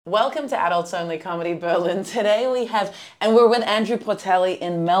Welcome to Adults Only Comedy Berlin. Today we're with Andrew Portelli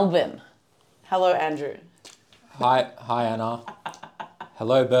in Melbourne. Hello, Andrew. Hi Anna.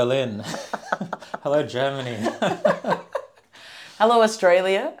 Hello Berlin. Hello Germany. Hello,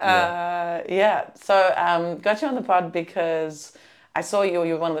 Australia. So got you on the pod because I saw you.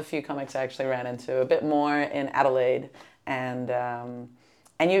 You were one of the few comics I actually ran into a bit more in Adelaide, and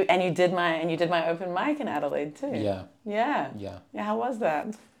you did my open mic in Adelaide too. Yeah. Yeah. Yeah. Yeah. How was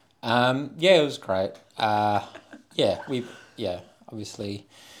that? Yeah, it was great. Obviously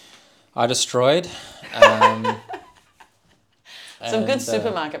I destroyed. Some good And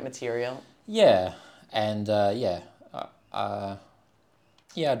supermarket material. yeah, and I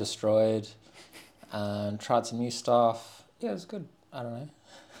destroyed and tried some new stuff. Yeah, it was good. I don't know.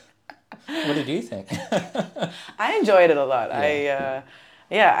 What did you think? I enjoyed it a lot. Yeah.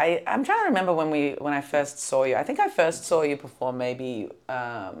 I'm trying to remember when I first saw you. I think I first saw you perform maybe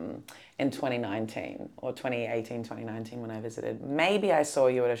in 2019 or 2018, 2019 when I visited. Maybe I saw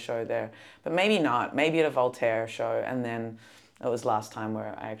you at a show there, but maybe not. Maybe at a Voltaire show, and then it was last time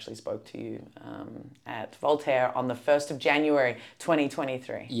where I actually spoke to you at Voltaire on the 1st of January,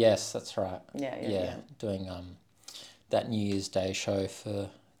 2023. Yes, that's right. Yeah. Doing that New Year's Day show for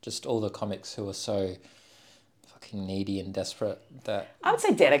just all the comics who are so fucking needy and desperate that. I would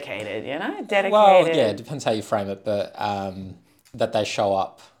say dedicated, dedicated. Well, yeah, it depends how you frame it, but that they show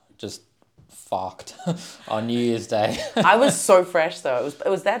up just fucked on New Year's Day. I was so fresh though. It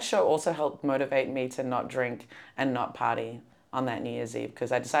was that show also helped motivate me to not drink and not party on that New Year's Eve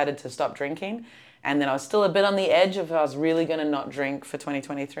because I decided to stop drinking, and then I was still a bit on the edge of if I was really gonna not drink for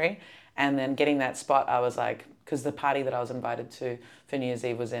 2023, and then getting that spot, I was like, because the party that I was invited to for New Year's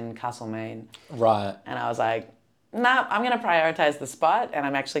Eve was in Castlemaine, Right. and I was like, nah, I'm gonna prioritize the spot, and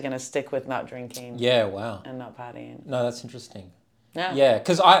I'm actually gonna stick with not drinking Yeah, wow. and not partying. No, that's interesting. Yeah. Yeah,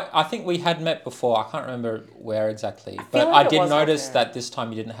 because I think we had met before. I can't remember where exactly. But like I it did was notice Voltaire. that this time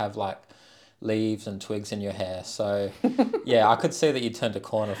you didn't have like leaves and twigs in your hair. So yeah, I could see that you turned a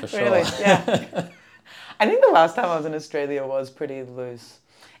corner for sure. Really? Yeah. I think the last time I was in Australia was pretty loose.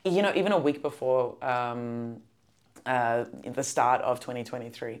 Even a week before the start of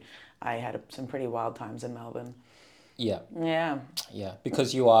 2023, I had some pretty wild times in Melbourne. Yeah, Yeah. yeah.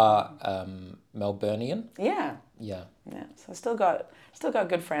 Because you are Melburnian. Yeah. Yeah, Yeah. So I still got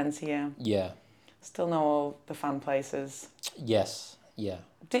good friends here. yeah. Still know all the fun places. Yes, yeah.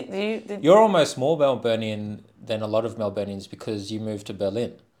 Did You're almost more Melburnian than a lot of Melburnians because you moved to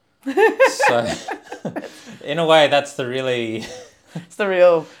Berlin. So, in a way, that's the really it's the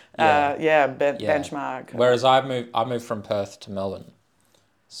real yeah, yeah. benchmark. Whereas I moved from Perth to Melbourne,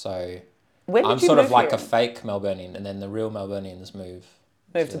 so When I'm did you sort of move like a here? fake Melburnian, and then the real Melburnians move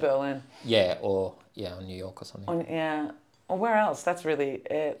Move to to Berlin. or New York or something. Yeah. Or where else? That's really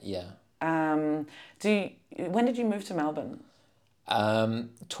it. Yeah. Um, when did you move to Melbourne?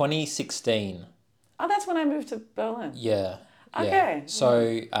 2016. Oh, that's when I moved to Berlin. Yeah, yeah. Okay.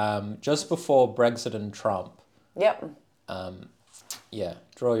 So just before Brexit and Trump. Yep. Yeah,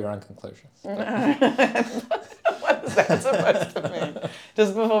 draw your own conclusions. What is that supposed to mean?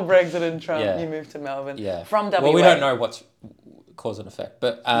 Just before Brexit and Trump, Yeah. you moved to Melbourne. Yeah. From WA. Well, we don't know what's cause and effect,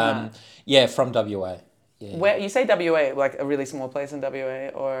 but No. yeah, from WA. Yeah. Where you say WA, like a really small place in WA,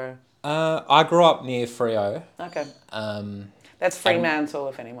 or I grew up near Freo. okay, Um, that's Fremantle.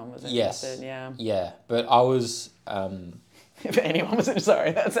 If anyone was yes. interested, yeah. Yeah, but I was. If anyone was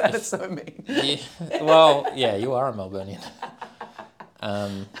sorry, that's so mean. Yeah, well, yeah, you are a Melburnian.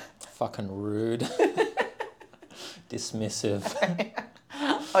 Fucking rude. Dismissive.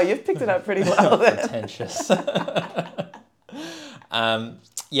 Oh, you've picked it up pretty well then. Pretentious.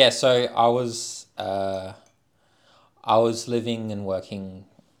 Yeah, so I was living and working,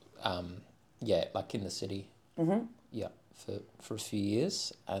 like in the city. Mm-hmm. Yeah, for a few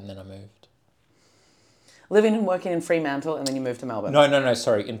years, and then I moved. Living and working in Fremantle, and then you moved to Melbourne. No,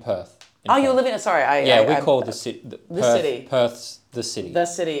 sorry, in Perth. Oh, you're living. Sorry, We call the city the city. Perth's the city. The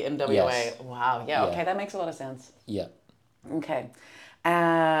city in WA. Yes. Wow. Yeah. Yeah. Okay, that makes a lot of sense. Yeah. Okay. All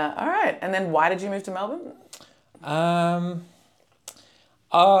right. And then why did you move to Melbourne?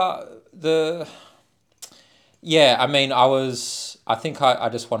 The I mean, I think I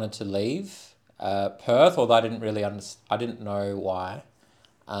just wanted to leave Perth, although I didn't really I didn't know why.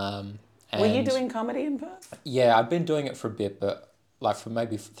 Were you doing comedy in Perth? Yeah, I'd been doing it for a bit, but like for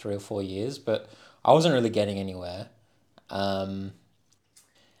maybe 3 or 4 years, but I wasn't really getting anywhere. The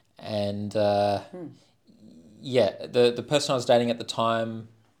person I was dating at the time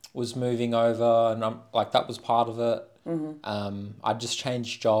was moving over, and I'm like that was part of it. Mm-hmm. I just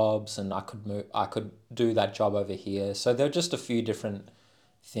changed jobs, and I could do that job over here. So there were just a few different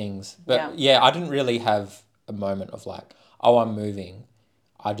things. But yeah, I didn't really have a moment of like, oh, I'm moving.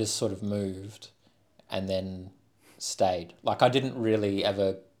 I just sort of moved and then stayed. Like I didn't really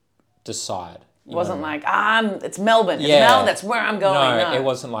ever decide. It wasn't like, it's Melbourne. It's that's where I'm going. No, No, it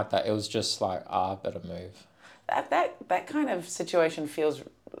wasn't like that. It was just like, I better move. that kind of situation feels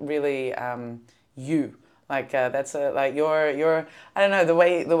really you. Like that's a like your I don't know, the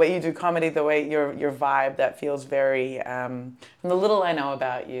way you do comedy, the way your vibe, that feels very from the little I know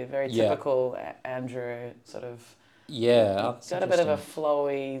about you, very Yeah. typical Andrew sort of. Yeah, that's Got a bit of a interesting.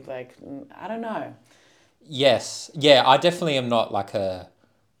 flowy, like, I don't know. Yes. Yeah, I definitely am not like a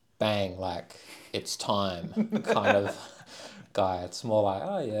bang, like it's time kind of guy. It's more like,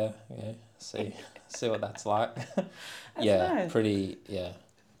 oh yeah, yeah, see what that's like. That's Yeah, nice. pretty, yeah.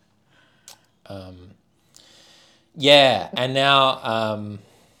 Yeah, and now,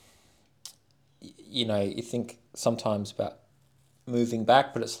 you think sometimes about moving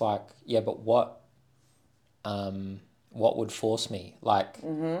back, but it's like, yeah, but what would force me? Like,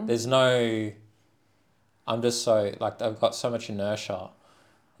 there's no, I'm just so, like, I've got so much inertia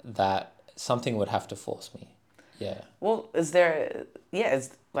that something would have to force me. Yeah. Well, is there, yeah,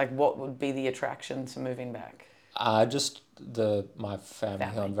 is like, what would be the attraction to moving back? Just my family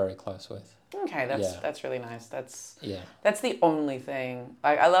who I'm Family. very close with. Okay, Yeah. that's really nice. That's Yeah. that's the only thing.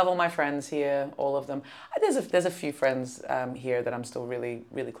 Like, I love all my friends here, all of them. There's a few friends here that I'm still really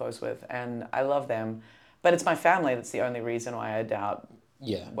really close with, and I love them. But it's my family that's the only reason why I doubt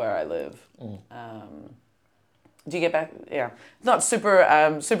Yeah. where I live. Do you get back? Yeah, it's not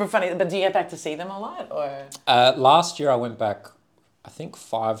super funny, but do you get back to see them a lot, or? Last year I went back, I think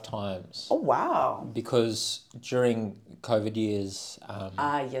 5 times Oh wow! because during COVID years,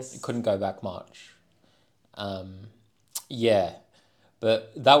 Yes. couldn't go back much. Yeah,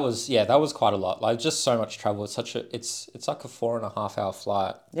 but that was quite a lot. Like just so much travel. It's like a 4.5 hour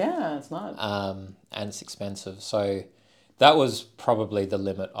flight, Yeah, it's not. and it's expensive. So that was probably the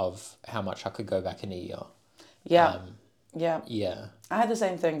limit of how much I could go back in a year. Yeah, yeah. Yeah, I had the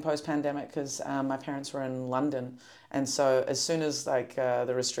same thing post pandemic because my parents were in London, and so as soon as like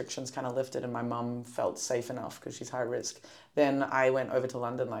the restrictions kind of lifted and my mum felt safe enough because she's high risk, then I went over to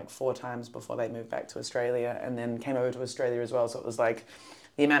London like 4 times before they moved back to Australia, and then came over to Australia as well. So it was like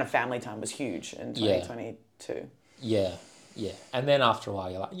the amount of family time was huge in yeah, 2022. yeah, yeah. And then after a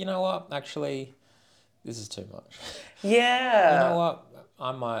while, you're like, you know what? Actually, this is too much. You know Yeah, what?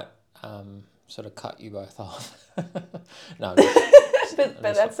 I might sort of cut you both off. No, I'm just but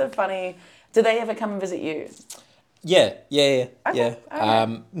that's so funny. Did they ever come and visit you? yeah, yeah, yeah, Okay, yeah.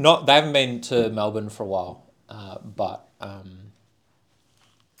 okay. Not they haven't been to Melbourne for a while, but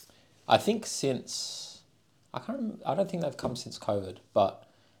I think since I don't think they've come since COVID, but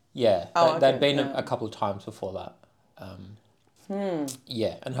yeah, Oh, they've okay. been Yeah. a couple of times before that.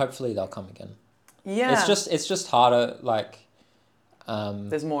 Yeah, and hopefully they'll come again. Yeah. It's just harder, like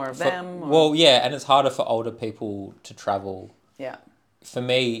There's more of for them, or well, yeah, and it's harder for older people to travel. yeah. For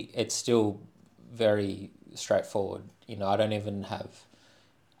me, it's still very straightforward. I don't even have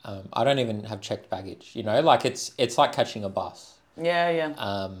checked baggage. Like it's like catching a bus. Yeah,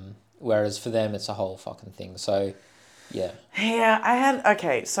 yeah. Whereas for them, it's a whole fucking thing. So, yeah, Yeah,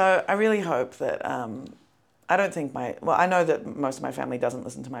 okay, so I really hope that, I don't think well, I know that most of my family doesn't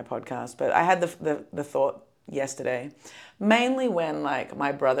listen to my podcast, but I had the thought yesterday, mainly when like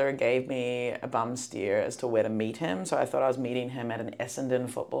my brother gave me a bum steer as to where to meet him. So I thought I was meeting him at an Essendon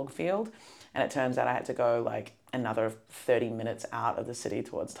football field, and it turns out I had to go like another 30 minutes out of the city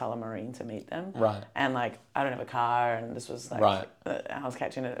towards Tullamarine to meet them. right, And like, I don't have a car, and this was like, right, I was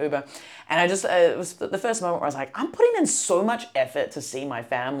catching an Uber. And I just, it was the first moment where I was like, I'm putting in so much effort to see my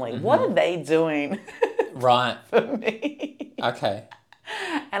family. What are they doing right. for me? Okay,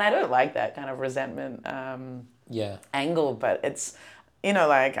 And I don't like that kind of resentment yeah, angle, but it's,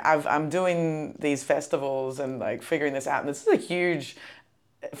 like I'm doing these festivals and like figuring this out. And this is a huge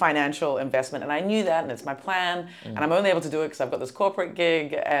financial investment, and I knew that, and it's my plan, and I'm only able to do it because I've got this corporate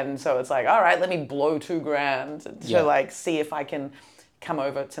gig. And so it's like, all right, let me blow $2,000 to yeah, like see if I can come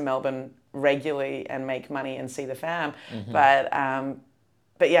over to Melbourne regularly and make money and see the fam. But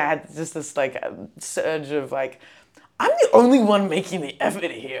yeah, I had just this like surge of like, I'm the only one making the effort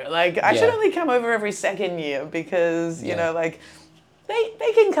here. Like, I should yeah, only come over every second year because, yeah. like,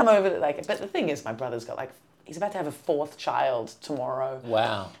 they can come over, like, but the thing is, my brother's got, like, he's about to have a 4th child tomorrow.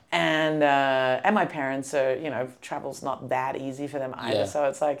 Wow. And my parents are, travel's not that easy for them either. Yeah, So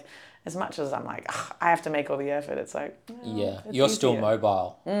it's like, as much as I'm like, "Ugh, I have to make all the effort," it's like, no, yeah. it's You're still easier.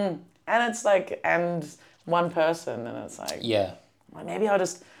 mobile. And it's like, and one person, and it's like, Yeah, well, maybe I'll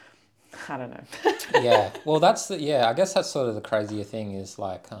just I don't know. Yeah. Well, I guess that's sort of the crazier thing is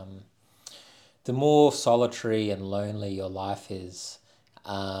like, the more solitary and lonely your life is,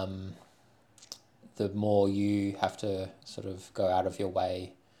 um, the more you have to sort of go out of your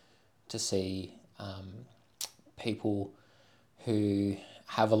way to see, people who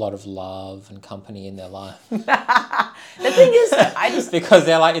have a lot of love and company in their life. The thing is, though, I just Because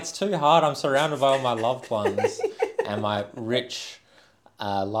they're like, it's too hard. I'm surrounded by all my loved ones and my rich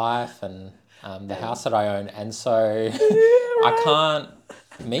life and the house that I own. And so I right, can't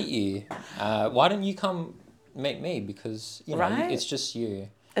meet you. Why don't you come meet me? Because, right. it's just you.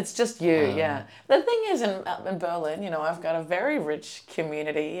 It's just you, yeah. Um, The thing is, in Berlin, I've got a very rich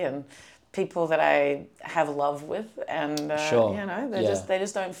community and people that I have love with, and sure. Yeah. they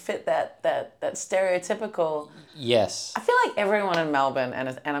just don't fit that stereotypical. Yes. I feel like everyone in Melbourne,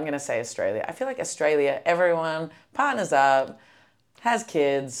 and I'm going to say Australia. I feel like Australia, everyone partners up, has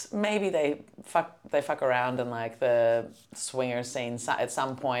kids. Maybe they fuck around in like the swinger scene at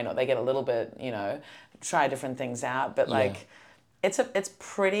some point, or they get a little bit, try different things out. But Yeah. like, it's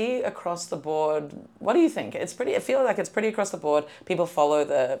pretty across the board. What do you think? It's pretty. I feel like it's pretty across the board. People follow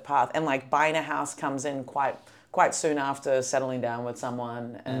the path, and like buying a house comes in quite soon after settling down with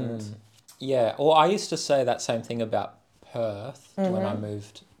someone, and Yeah. Well, I used to say that same thing about Perth when I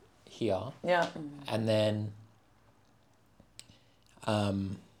moved here. yeah, And then,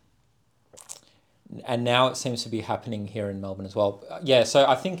 and now it seems to be happening here in Melbourne as well. Yeah, so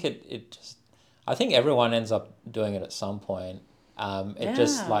I think I think everyone ends up doing it at some point. It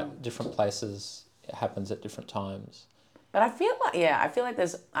just yeah. like different places, it happens at different times. But I feel like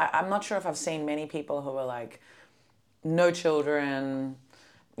there's. I'm not sure if I've seen many people who are like no children,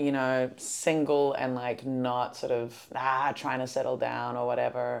 single and like not sort of trying to settle down or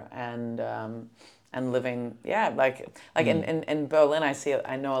whatever, and living, yeah, like in Berlin,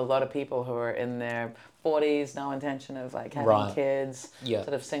 I know a lot of people who are in their 40s, no intention of like having Right. kids, Yeah.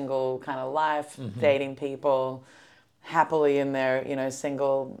 sort of single kind of life, dating people, happily in their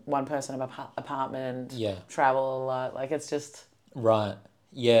single one person apartment, Yeah. travel a lot. Like it's just Right.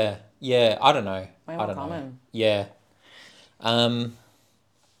 Yeah. Yeah. I don't know. way I more don't know. common. Yeah. Um,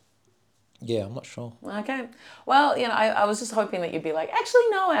 yeah, I'm not sure. Okay. Well, I was just hoping that you'd be like, actually,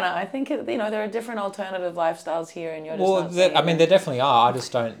 no, Anna. I think there are different alternative lifestyles here, and you're just Well, not seeing there it. definitely are. I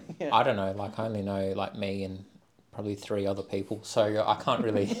just don't. Yeah. I don't know. Like, I only know like me and probably three other people, so I can't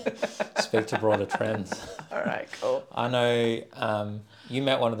really speak to broader trends. All right. Cool. I know you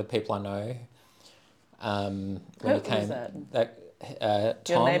met one of the people I know when you Who's came. that? That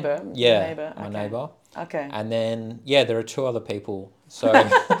Your Tom. neighbor. Your Yeah, neighbor. my Okay. neighbor. Okay. And then there are two other people. So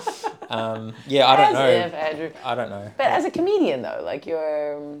yeah, I don't As know. if Andrew. I don't know. But as a comedian, though, like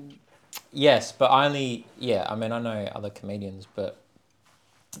you're. Yes, but I only I mean I know other comedians, but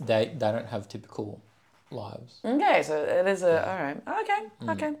they don't have typical lives. Okay, so it is a. All right. Okay.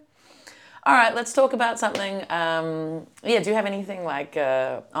 Okay. All right, let's talk about something. Yeah, do you have anything like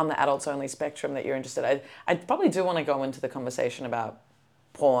on the adults only spectrum that you're interested in? I probably do want to go into the conversation about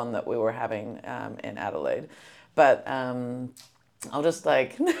porn that we were having in Adelaide, but I'll just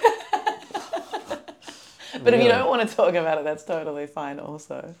like. But if you don't want to talk about it, that's totally fine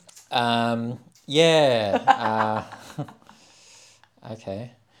also. Yeah.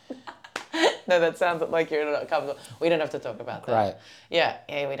 Okay. No, that sounds like you're not comfortable. We don't have to talk about that. Great. Yeah,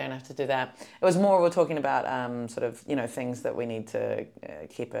 we don't have to do that. It was more we're talking about sort of things that we need to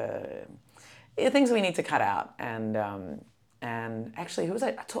things we need to cut out, and actually, who was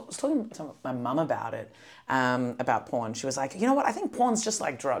I was talking to my mum about it, about porn. She was like, you know what? I think porn's just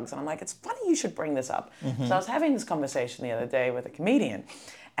like drugs, and I'm like, it's funny you should bring this up. So I was having this conversation the other day with a comedian.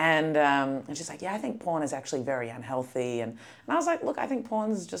 And she's like, yeah, I think porn is actually very unhealthy. And I was like, look, I think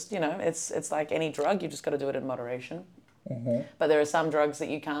porn is just, it's like any drug. You just got to do it in moderation. But there are some drugs that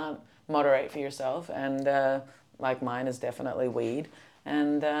you can't moderate for yourself. And like mine is definitely weed.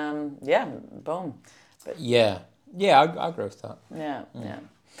 And yeah, boom. But Yeah. I agree with that. yeah.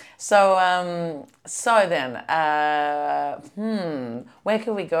 So then, where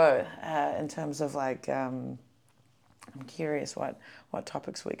could we go in terms of like, I'm curious what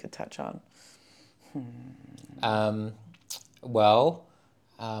topics we could touch on. Well,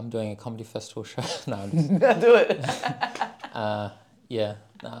 I'm doing a comedy festival show. No, I'm just, Do it. yeah,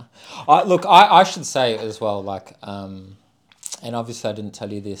 no. I should say as well, like, and obviously I didn't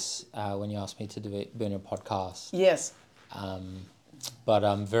tell you this when you asked me to be in a podcast. Yes. But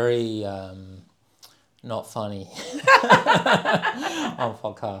I'm very not funny on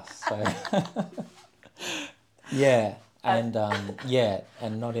podcasts. So yeah, and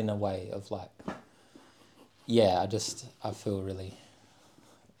and not in a way of like, I feel really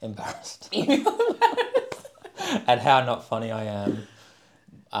embarrassed You feel embarrassed? at how not funny I am.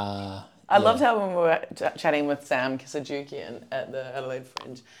 I loved how when we were chatting with Sam Kisajukian at the Adelaide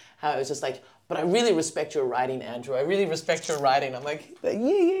Fringe, how it was just like, but I really respect your writing, Andrew. I really respect your writing. I'm like, yeah.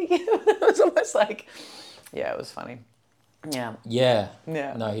 It was almost like, yeah, it was funny. Yeah. Yeah.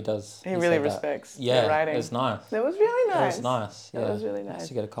 Yeah. No, he does. He really said that. respects Yeah, your writing. it was nice. That was really nice. It was nice. Yeah. That was really Nice nice.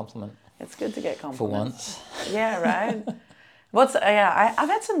 to get a compliment It's good to get for compliments. once. Yeah, right? I've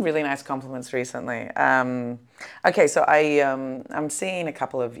had some really nice compliments recently. Okay, so I'm seeing a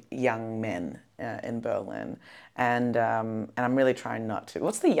couple of young men in Berlin, and I'm really trying not to.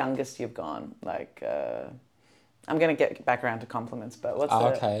 What's the youngest you've gone? Like, I'm gonna get back around to compliments, but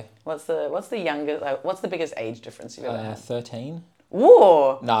Okay. what's the youngest? Like, what's the biggest age difference you've ever had? 13.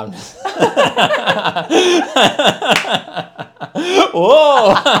 Whoa! No, I'm just...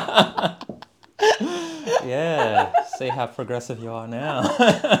 Whoa! Yeah. See how progressive you are now.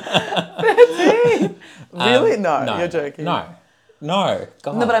 13? Really? No, No. you're joking. No.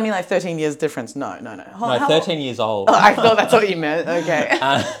 God. No, but I mean like 13 years difference. No. No, 13 years old. Oh, I thought that's what you meant. Okay.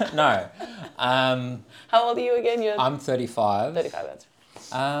 No. How old are you again? You're I'm 35. 35. That's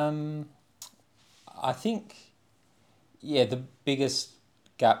I think, yeah, the biggest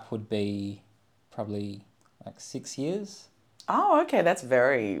gap would be probably like 6 years. Oh, okay. That's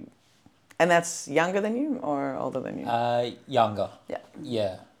very... And that's younger than you or older than you? Younger. Yeah.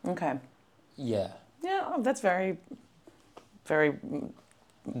 Yeah. Okay. Yeah. Yeah, that's very, very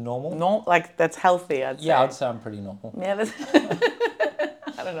Normal? like that's healthy, I'd say. Yeah, I'd say I'm pretty normal. Yeah, that's...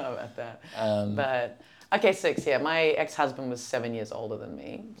 I don't know about that. But, okay, 6, yeah. My ex-husband was 7 years older than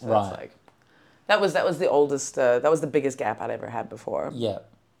me. So Right. that's like... That was the oldest, that was the biggest gap I'd ever had before. Yeah.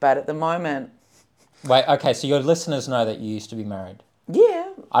 But at the moment... Wait, okay, so your listeners know that you used to be married? Yeah.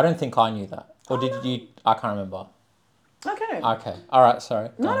 I don't think I knew that. Or did you? I can't remember. Okay. Okay. All right, sorry.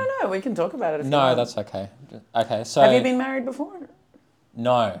 Go on. No. We can talk about it if you No, want. that's okay. Okay, so... Have you been married before?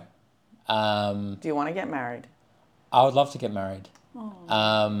 No. Do you want to get married? I would love to get married.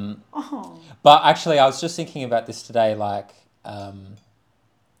 Oh. But actually, I was just thinking about this today, like...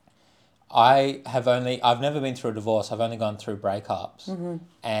 I've never been through a divorce. I've only gone through breakups. Mm-hmm.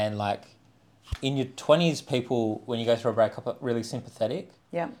 And like, in your 20s, people, when you go through a breakup, are really sympathetic.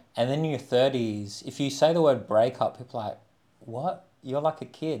 Yeah. And then in your 30s, if you say the word breakup, people are like, what? You're like a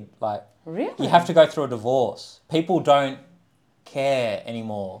kid. Like, Really? you have to go through a divorce. People don't care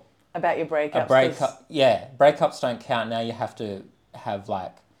anymore. About your breakups? Breakups don't count. Now you have to have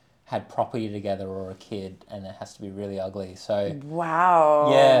like had property together or a kid, and it has to be really ugly. So wow.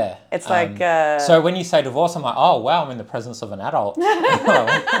 yeah, it's like so when you say divorce, I'm like, oh wow, I'm in the presence of an adult. Holy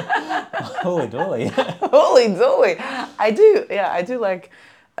dooly. Holy dooly. I do like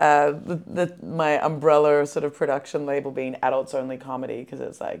my umbrella sort of production label being adults only comedy, because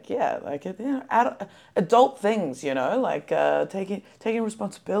it's like, yeah, like, you know, adult things, you know, like taking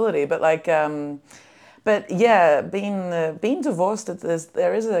responsibility, but like but yeah, being divorced,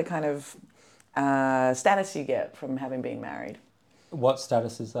 there is a kind of status you get from having been married. What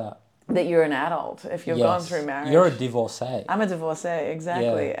status is that? That you're an adult if you've gone through marriage. You're a divorcee. I'm a divorcee,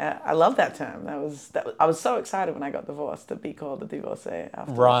 exactly. Yeah. I love that term. I was so excited when I got divorced to be called a divorcee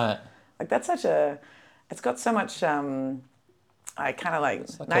after. Right. Like that's it's got so much like kind of like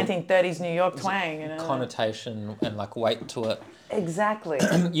 1930s New York twang, you know. Connotation and like weight to it. Exactly.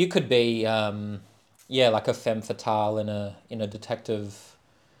 You could be like a femme fatale in a detective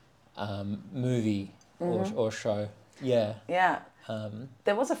movie or show. Yeah. Yeah.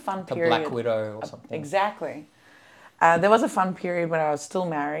 There was a fun period. A Black Widow or something. Exactly. There was a fun period when I was still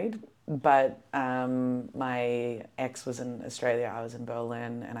married, but my ex was in Australia. I was in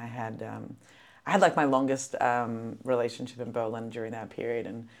Berlin, and I had like my longest relationship in Berlin during that period,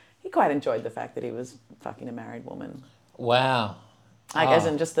 and he quite enjoyed the fact that he was fucking a married woman. Wow. Like, as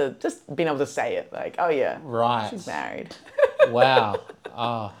in just being able to say it, like, oh yeah, right, she's married. Wow.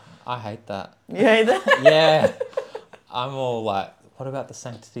 Oh, I hate that. You hate that? Yeah. I'm all like, what about the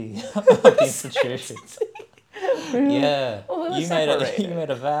sanctity of the institution? Yeah. Well, you made a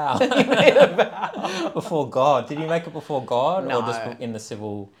vow. You made a vow. Before God. Did you make it before God? No. Or just in the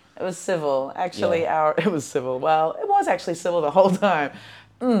civil? It was civil. Actually, Yeah. it was civil. Well, it was actually civil the whole time.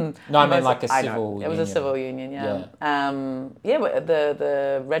 No, I mean like a civil union. It was a civil union, yeah. But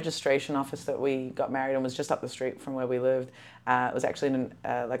the registration office that we got married in was just up the street from where we lived. It was actually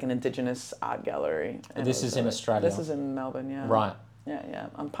like an Indigenous art gallery. This is in Australia? This is in Melbourne, yeah. Right. Yeah,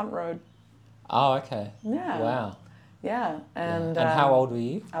 on Punt Road. Oh, okay. Yeah. Wow. Yeah, and how old were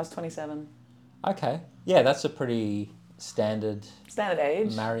you? I was 27. Okay. Yeah, that's a pretty standard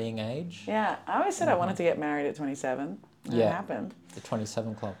age. marrying age. Yeah, I always said I wanted to get married at 27. And it happened. The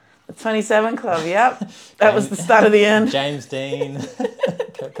 27 Club. The 27 Club, yep. That was the start of the end. James Dean,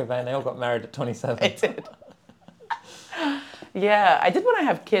 Kurt Cobain, they all got married at 27. I did. Yeah, I did want to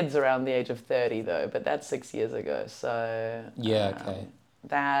have kids around the age of 30 though, but that's 6 years ago. So Yeah, okay.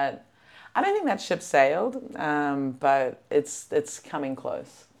 That I don't think that ship sailed, but it's coming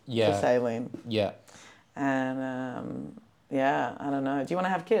close to sailing. Yeah. And yeah, I don't know. Do you want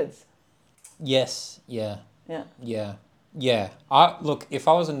to have kids? Yes. Yeah. Yeah. Yeah. Yeah. Look, if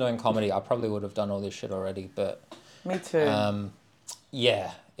I wasn't doing comedy, I probably would have done all this shit already. But me too.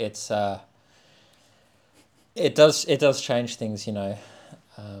 Yeah, it's it does change things, you know.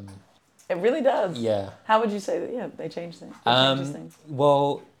 It really does. Yeah. How would you say that? Yeah, they change things. It changes things.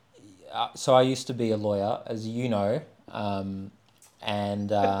 Well, so I used to be a lawyer, as you know, and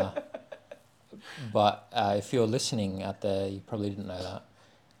but if you're listening out there, you probably didn't know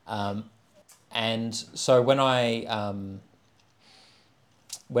that. And so when I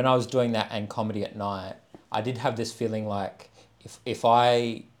was doing that and comedy at night, I did have this feeling like if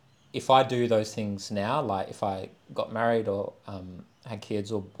I do those things now, like if I got married or had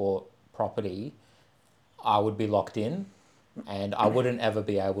kids or bought property, I would be locked in, and I wouldn't ever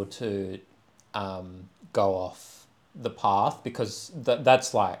be able to go off the path, because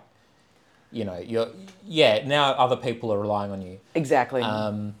that's like, you know, now other people are relying on you. Exactly.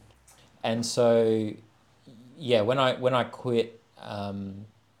 And so, yeah, when I quit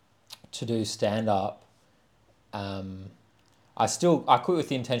to do stand up, I quit with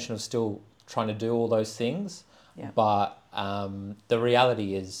the intention of still trying to do all those things. Yeah. But the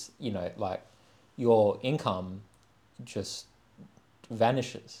reality is, you know, like your income just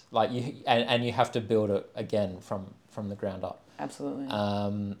vanishes. Like and you have to build it again from the ground up. Absolutely.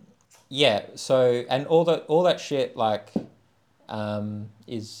 Yeah. So and all that shit, like,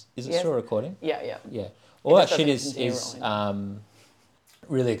 is it still recording? Yeah, yeah. Yeah. All that shit is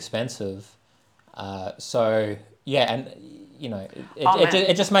really expensive. So yeah, and you know,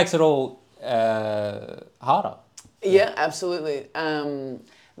 it just makes it all harder. Yeah, absolutely.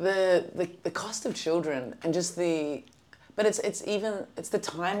 The cost of children and just but it's the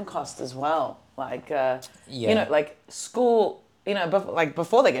time cost as well. Like you know, like school. You know,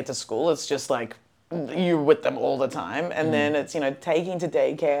 before they get to school, it's just like you're with them all the time, and then it's, you know, taking to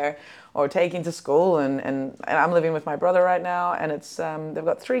daycare or taking to school, and I'm living with my brother right now, and it's they've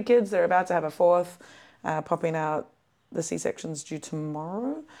got 3 kids. They're about to have a 4th, popping out. The C-section's due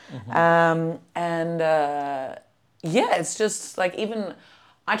tomorrow. Yeah, it's just like, even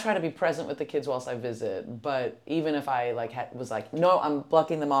I try to be present with the kids whilst I visit, but even if I like was like, no, I'm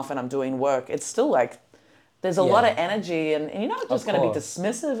blocking them off and I'm doing work, it's still like there's a lot of energy, and you're not just going to be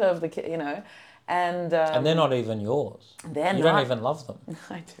dismissive of the kid, you know. And they're not even yours. You don't even love them.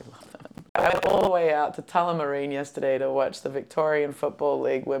 I do love them. I went all the way out to Tullamarine yesterday to watch the Victorian Football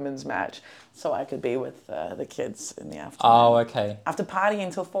League women's match, so I could be with the kids in the afternoon. Oh, okay. After partying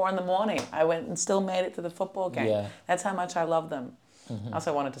until 4 a.m, I went and still made it to the football game. Yeah. That's how much I love them. I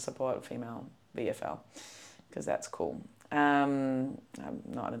also wanted to support female VFL because that's cool. I'm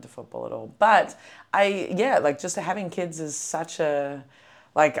not into football at all, but like just having kids is such a,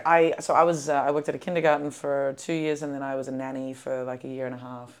 like I worked at a kindergarten for 2 years, and then I was a nanny for like a year and a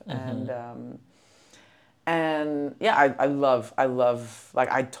half, and yeah, I love,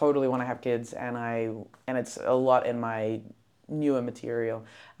 like, I totally want to have kids, and it's a lot in my newer material,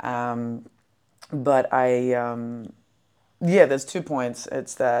 but there's 2 points.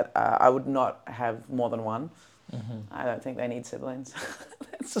 It's that I would not have more than one. I don't think they need siblings.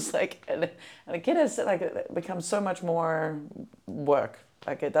 It's just like, and a kid has, like, it becomes so much more work.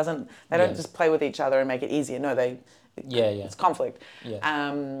 Like, they don't just play with each other and make it easier. No, it's conflict.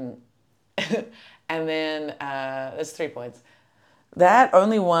 Yeah. And then there's 3 points. That,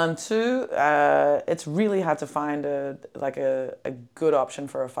 only 1, 2. It's really hard to find a good option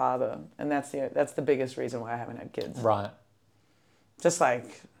for a father, and that's the biggest reason why I haven't had kids. Right. Just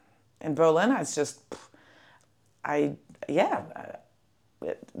like in Berlin, it's just you're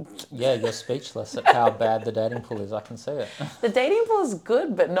speechless at how bad the dating pool is. I can see it. The dating pool is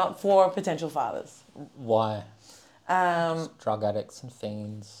good, but not for potential fathers. Why? Drug addicts and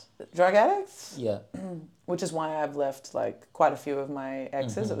fiends. Drug addicts? Yeah. Which is why I've left, like, quite a few of my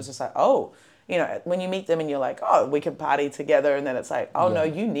exes. It was just like, oh, you know, when you meet them and you're like, oh, we can party together, and then it's like, oh, no,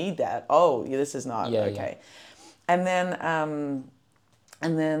 you need that. Oh, this is not okay. Yeah.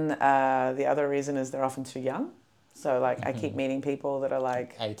 And then the other reason is they're often too young. So, like, I keep meeting people that are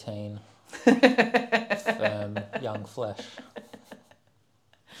like 18, young flesh.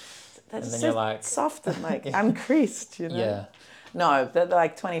 That's and then so you're like soft and like uncreased, you know. Yeah. No, they're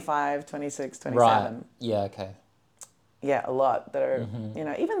like 25, 26, 27. Right. Yeah. Okay. yeah, a lot that are,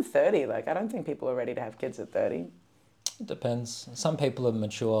 even 30. Like, I don't think people are ready to have kids at 30. It depends. Some people are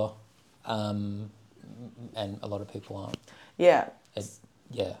mature, and a lot of people aren't. Yeah.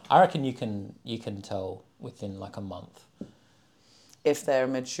 Yeah, I reckon you can tell within like a month. If they're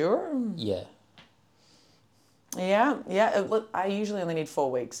mature? Yeah. Yeah, yeah. I usually only need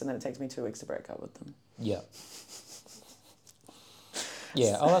 4 weeks, and then it takes me 2 weeks to break up with them. Yeah.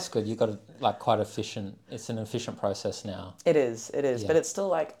 Yeah. Oh, that's good. You got like quite efficient. It's an efficient process now. It is, Yeah. but it's still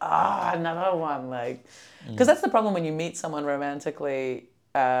like, another one, like, because that's the problem when you meet someone romantically.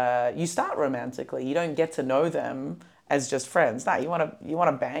 You start romantically. You don't get to know them as just friends. No, you want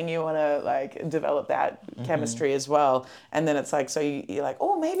to bang. You want to like develop that chemistry as well. And then it's like, so you're like,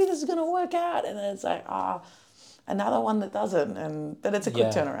 oh, maybe this is gonna work out. And then it's like, another one that doesn't. But it's a quick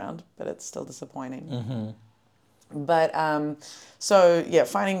turnaround. But it's still disappointing. But so yeah,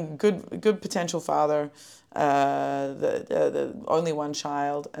 finding good potential father, the only one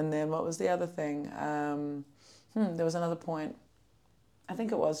child, and then what was the other thing? There was another point. I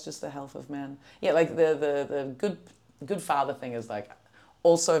think it was just the health of man. Yeah, like the good father thing is like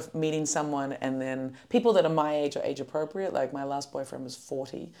also meeting someone, and then people that are my age or age appropriate. Like my last boyfriend was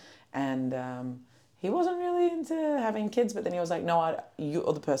 40, and he wasn't really into having kids, but then he was like, no,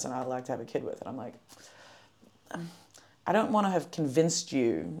 you're the person I'd like to have a kid with, and I'm like, I don't want to have convinced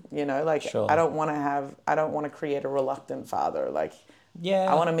you, like Sure. I don't want to create a reluctant father. Like,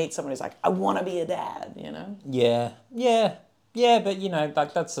 Yeah. I want to meet someone who's like, I want to be a dad, Yeah. Yeah. Yeah, but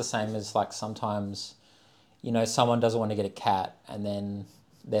like that's the same as like sometimes, someone doesn't want to get a cat and then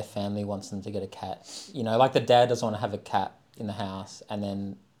their family wants them to get a cat. Like the dad doesn't want to have a cat in the house and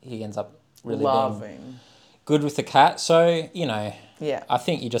then he ends up really being good with the cat. So, Yeah. I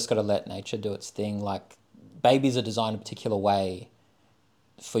think you just got to let nature do its thing. Like babies are designed a particular way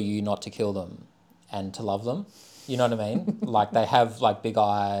for you not to kill them and to love them. You know what I mean? Like they have like big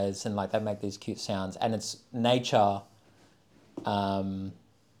eyes and like they make these cute sounds, and it's nature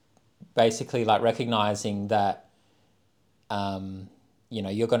basically like recognizing that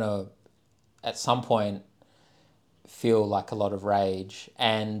you're going to at some point feel like a lot of rage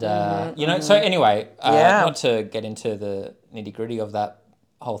and so anyway, not to get into the nitty-gritty of that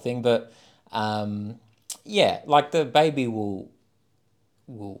whole thing, but like the baby will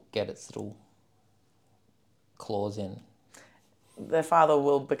get its little claws in. Their father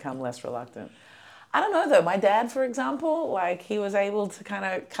will become less reluctant. I don't know though. My dad, for example, like he was able to kind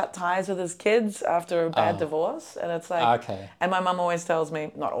of cut ties with his kids after a bad divorce, and it's like, Okay. And my mum always tells me,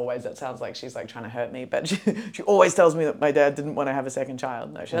 not always. That sounds like she's like trying to hurt me, but she always tells me that my dad didn't want to have a second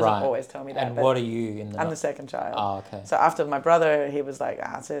child. No, she doesn't always tell me that. And what are you in the? I'm the second child. Oh, okay. So after my brother, he was like,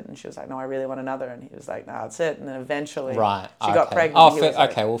 that's it, and she was like, no, I really want another, and he was like, no, that's it, and then eventually, she got pregnant. Oh,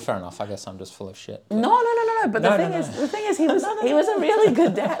 okay. Well, fair enough. I guess I'm just full of shit. But... No. But the thing is, he was a really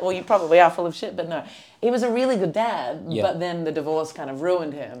good dad. Well, you probably are full of shit, but no, he was a really good dad. Yeah. But then the divorce kind of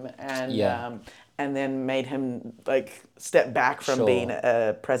ruined him, and then made him like step back from being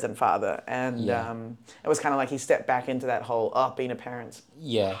a present father, and it was kind of like he stepped back into that whole being a parent's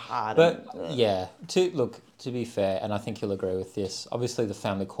hard. But to be fair, and I think you'll agree with this. Obviously, the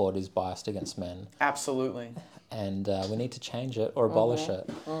family court is biased against men. Absolutely. And we need to change it or abolish it.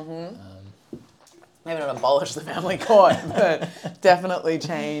 Maybe not abolish the family court, but definitely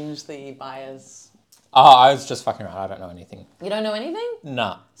change the bias. Oh, I was just fucking around. I don't know anything. You don't know anything?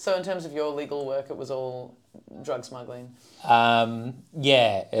 Nah. So in terms of your legal work, it was all drug smuggling? Nothing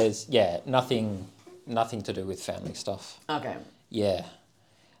to do with family stuff. Okay. Yeah.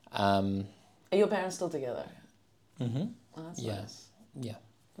 Are your parents still together? Mm-hmm. Oh, that's nice. Yeah.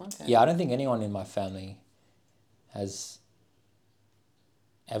 Okay. Yeah, I don't think anyone in my family has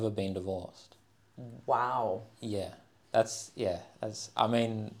ever been divorced. Wow. Yeah. That's the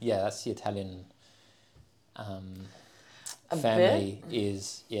Italian family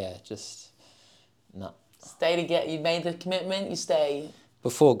is, just no. Stay together. You made the commitment, you stay.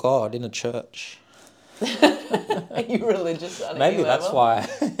 Before God, in a church. Are you religious on Maybe any that's level? why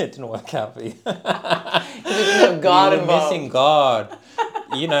it didn't work out for you. Because you didn't have God involved. Missing God.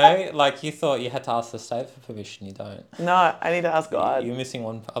 Like you thought you had to ask the state for permission, you don't. No, I need to ask God. You're missing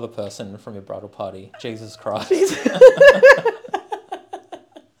one other person from your bridal party. Jesus Christ.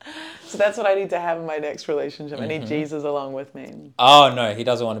 So that's what I need to have in my next relationship. I need Jesus along with me. Oh, no, he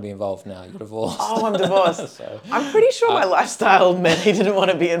doesn't want to be involved now. You're divorced. Oh, I'm divorced. So, I'm pretty sure my lifestyle meant he didn't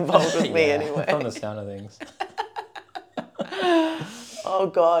want to be involved with me anyway. From the sound of things. Oh,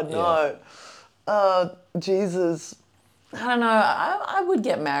 God, no. Jesus. I don't know. I would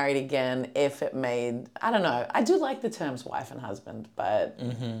get married again if it made... I don't know. I do like the terms wife and husband, but...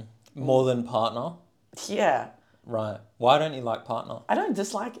 More than partner? Yeah. Right. Why don't you like partner? I don't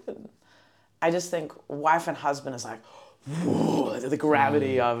dislike it. I just think wife and husband is like, whoa, the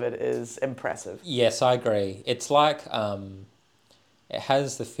gravity of it is impressive. Yes, I agree. It's like it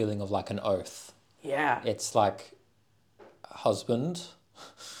has the feeling of like an oath. Yeah. It's like husband,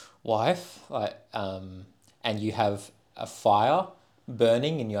 wife, like and you have a fire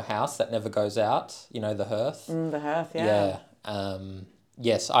burning in your house that never goes out. You know, the hearth. The hearth, Yeah.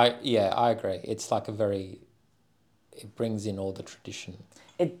 Yes, I agree. It's like it brings in all the tradition.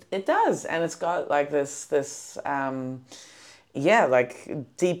 It does, and it's got like this like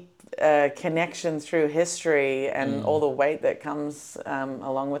deep connection through history and all the weight that comes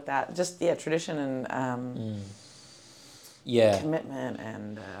along with that. Just tradition and Yeah. commitment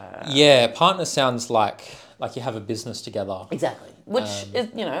and Yeah, partner sounds like you have a business together. exactly. Which is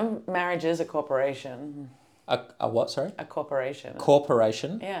marriage is a corporation. A what, sorry? A corporation.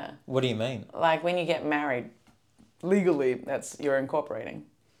 Corporation? Yeah. What do you mean? Like when you get married, legally, you're incorporating.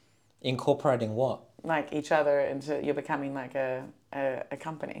 Incorporating what? Like each other you're becoming like a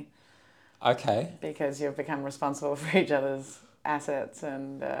company. Okay. Because you've become responsible for each other's assets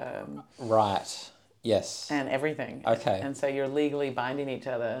and Right. Yes. and everything. Okay. And so you're legally binding each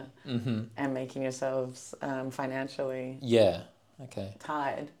other and making yourselves financially Yeah. Okay.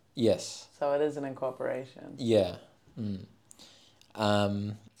 tied. Yes. So it is an incorporation. Yeah.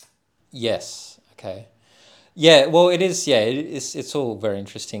 Yes. Okay. Yeah. Well, it is. Yeah. It's all very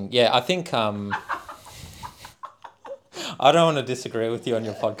interesting. Yeah. I think. I don't want to disagree with you on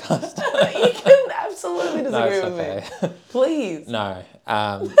your podcast. You can absolutely No, disagree it's with okay. me. Please. No.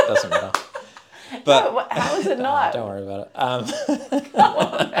 Doesn't matter. But No, how is it not? don't worry about it. Come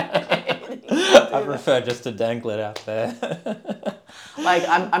on, man. I prefer just to dangle it out there. Like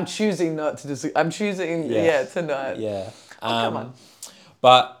I'm choosing not to disagree. I'm choosing to not. Yeah. Come on.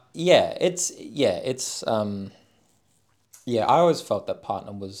 But it's I always felt that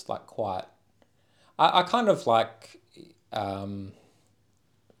partner was like quite. I kind of like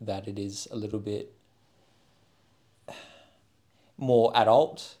that it is a little bit more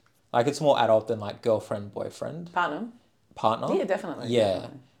adult. Like it's more adult than like girlfriend, boyfriend, partner. Yeah, definitely. Yeah.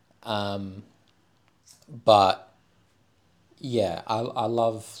 Definitely. But yeah, I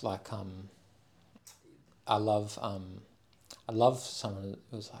love like I love someone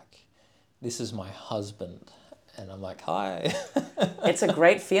who's like, this is my husband, and I'm like, hi. It's a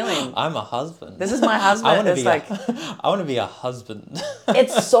great feeling. I'm a husband. This is my husband. I want to It's be like I want to be a husband.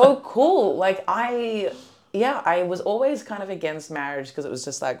 it's so cool. Like I was always kind of against marriage because it was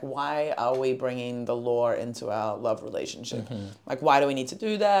just like, why are we bringing the law into our love relationship? Like, why do we need to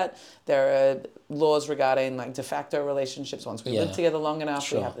do that? There are laws regarding like de facto relationships. Once we live together long enough,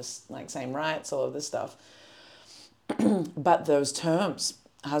 we have this like same rights, all of this stuff. But those terms,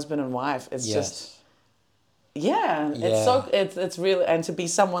 husband and wife, it's just, it's really, and to be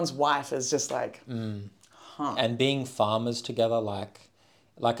someone's wife is just like, And being farmers together, like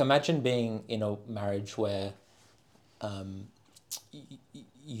imagine being in a marriage where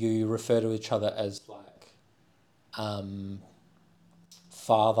you refer to each other as like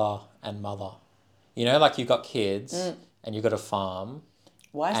father and mother. You know, like you've got kids and you've got a farm.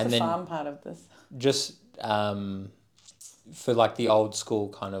 Why is and the then farm part of this? Just for like the old school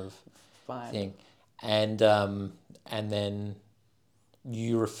kind of Vibe. thing. And then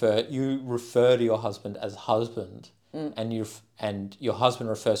you refer to your husband as husband, and your husband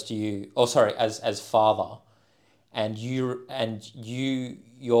refers to you, as father, and your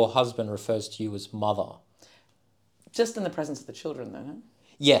husband refers to you as mother. Just in the presence of the children, though, huh?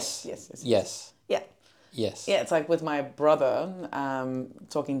 Yes. Yes. Yeah. Yes. Yeah, it's like with my brother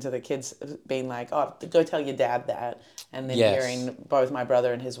talking to the kids, being like, oh, go tell your dad that. And then hearing both my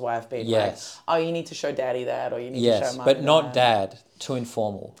brother and his wife being like, oh, you need to show daddy that, or you need to show mommy but not that. dad. Too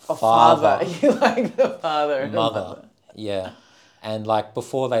informal. Or father. You like the father and mother. Yeah. And like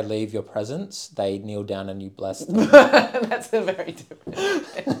before they leave your presence, they kneel down and you bless them. That's a very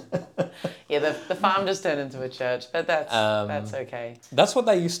different. Yeah, the farm just turned into a church, but that's okay. That's what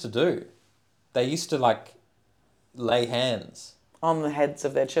they used to do. They used to like lay hands On the heads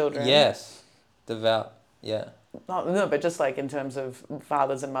of their children. Yes, devout. Yeah. No, but just like in terms of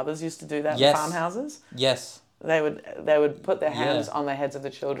fathers and mothers used to do that Yes. in farmhouses. Yes. They would put their hands on the heads of the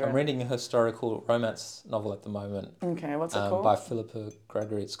children. I'm reading a historical romance novel at the moment. Okay, what's it called? By Philippa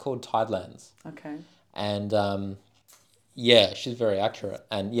Gregory. It's called Tidelands. Okay. And she's very accurate.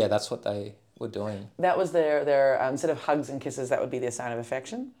 And yeah, that's what they were doing. That was their instead of hugs and kisses, that would be their sign of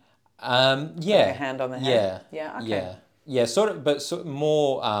affection. Like a hand on the head. Yeah. Okay. Yeah. Sort of, but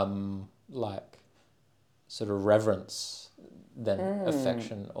more like sort of reverence than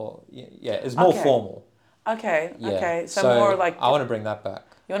affection, or it's more formal. Okay, Yeah. okay. So more like I want to bring that back.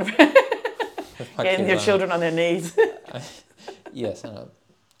 you want to With my getting kids. your children on their knees. Yes, and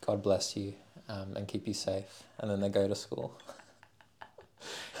God bless you, and keep you safe. And then they go to school.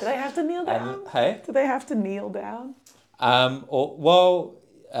 Do they have to kneel And down? hey, Do they have to kneel down? or well,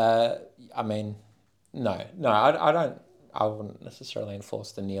 I mean, no, I don't. I wouldn't necessarily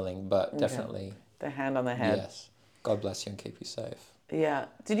enforce the kneeling, but Okay. definitely The hand on the head. yes. God bless you and keep you safe. Yeah.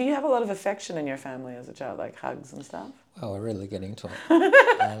 Did you have a lot of affection in your family as a child, like hugs and stuff? Well, we're really getting to it.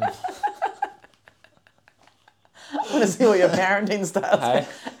 I want to see what your parenting style's Hey, like.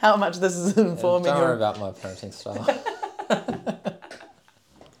 How much this is don't informing worry your. about my parenting style.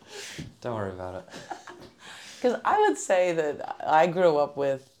 Don't worry about it. Because I would say that I grew up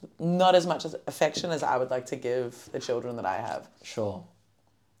with not as much affection as I would like to give the children that I have. Sure.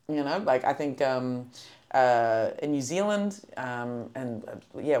 You know, like I think in New Zealand and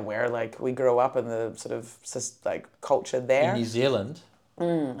yeah, where like we grew up in the sort of like culture In there. New Zealand,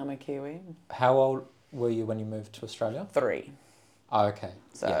 I'm a Kiwi. how old were you when you moved to Australia? 3. Oh, okay.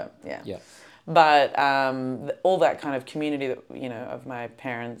 So yeah. Yeah. But all that kind of community that of my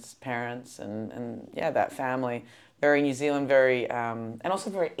parents' parents and yeah, that family, very New Zealand, very and also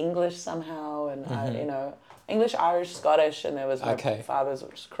very English somehow, and English, Irish, Scottish, and there was my Okay. father's,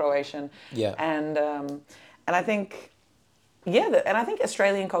 which was Croatian, Yeah. and I think and I think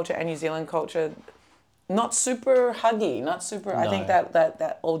Australian culture and New Zealand culture, not super huggy, not super. I think No.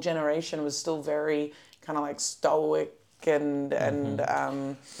 that old generation was still very kind of like stoic and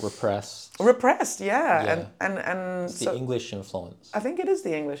Repressed. repressed, yeah, Yeah. and It's the so English influence. I think it is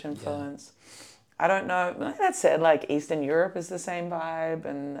the English influence. I don't know. That said, like Eastern Europe is the same vibe,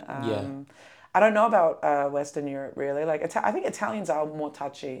 and Yeah. I don't know about Western Europe really. Like I think Italians are more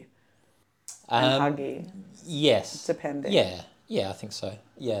touchy and huggy, Yes. depending. Yeah. Yeah, I think so.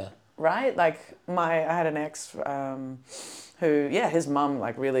 Yeah. Right? Like I had an ex who, yeah, his mum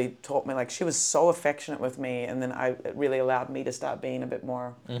like really taught me, like she was so affectionate with me, and then it really allowed me to start being a bit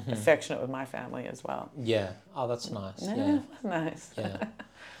more affectionate with my family as well. Yeah. Oh, that's nice. Yeah, Yeah. nice. Yeah.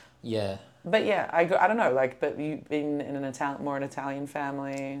 Yeah. But yeah, I don't know, like, but you've been in an Italian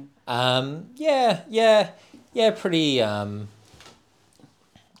family. Yeah. Yeah. Yeah. Pretty.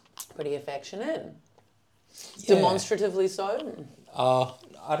 Pretty affectionate. Yeah. Demonstratively so.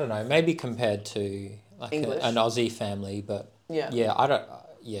 I don't know. Maybe compared to like English. an Aussie family, but Yeah. yeah, I don't.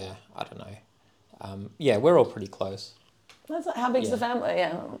 Yeah, I don't know. Yeah, we're all pretty close. How big's Yeah. the family?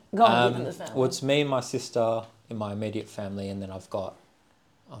 Yeah. Go on, deep in this family. Well, it's me and my sister in my immediate family, and then I've got,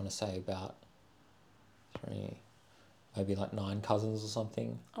 I want to say about 3, maybe like 9 cousins or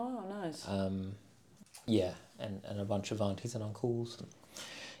something. Oh, nice. Yeah, and a bunch of aunties and uncles.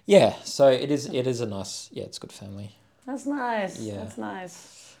 Yeah, so it is a nice, yeah, it's a good family. That's nice. Yeah. That's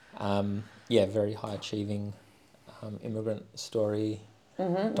nice. Yeah, very high achieving immigrant story.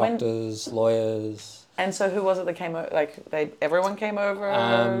 Mm-hmm. Doctors, lawyers. And so, who was it that came over? Like, everyone came over.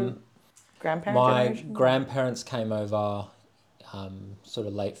 Grandparent My generation. grandparents came over, sort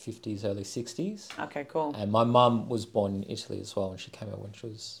of late 50s, early 60s. Okay, cool. And my mum was born in Italy as well, and she came over when she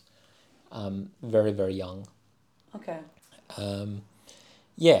was very, very young. Okay.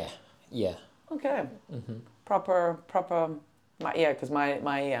 Yeah, yeah. Okay. Proper. Because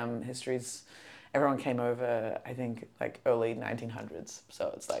my history's, everyone came over, I think, like early 1900s.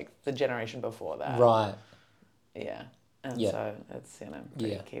 So it's like the generation before that. Right. Yeah. And Yeah. so it's,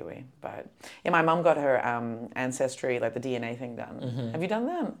 pretty Yeah. Kiwi. But yeah, my mum got her ancestry, like the DNA thing done. Have you done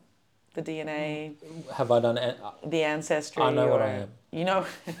that? The DNA, Have I done it? the ancestry? I know what I am. You know?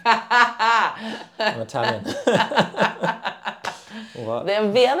 I'm Italian. What?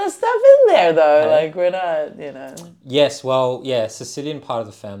 There'll be other stuff in there, though. Hey? Like, we're not, Yes, well, yeah, Sicilian part of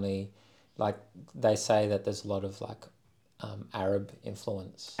the family, like they say that there's a lot of like Arab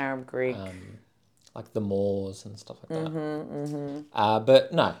influence, Arab, Greek. like the Moors and stuff like that.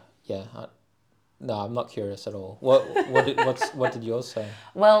 But no, yeah, no, I'm not curious at all. What did yours say?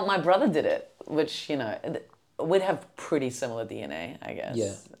 Well, my brother did it, which, we'd have pretty similar DNA, I guess.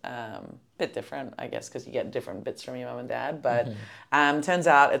 Yeah. Bit different, I guess, because you get different bits from your mum and dad. But turns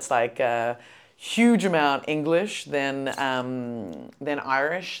out it's like a huge amount English, then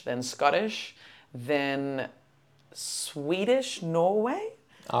Irish, then Scottish, then Swedish, Norway,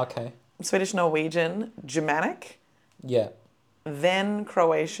 Okay. Swedish, Norwegian, Germanic, Yeah. then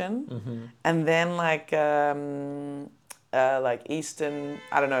Croatian, and then like Eastern,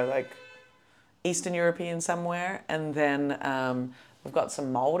 I don't know, like Eastern European somewhere, and then we've got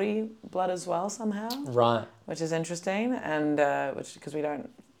some Maori blood as well somehow, Right. which is interesting, and which because we don't,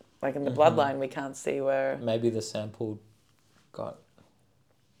 like in the bloodline we can't see where. Maybe the sample got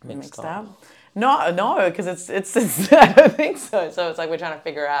mixed mixed up? up? No, because it's I don't think so. So it's like we're trying to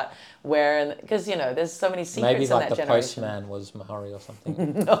figure out where, because there's so many Maybe secrets in like that the generation. postman was Maori or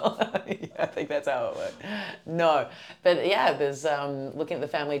something. No, yeah, I think that's how it worked. No, but yeah, there's looking at the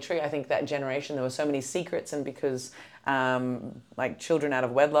family tree. I think that generation there were so many secrets, and because like children out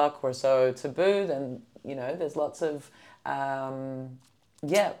of wedlock were so taboo, then there's lots of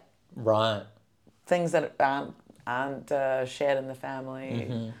yeah Right. things that aren't shared in the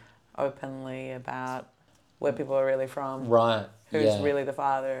family openly about where people are really from, Right. who's Yeah. really the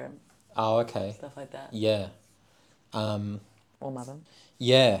father, Oh, okay. stuff like that, Yeah. Um, or mother.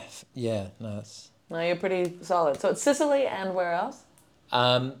 yeah. Yeah. No, it's, No, you're pretty solid. So it's Sicily and where else?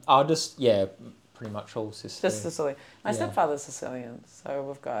 I'll just, yeah, pretty much all Just Sicily. Sicily. My Yeah. stepfather's Sicilian, so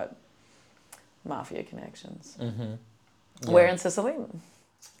we've got mafia connections. Mm-hmm. Where Yeah. in Sicily?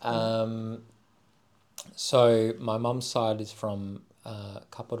 Um, so my mum's side is from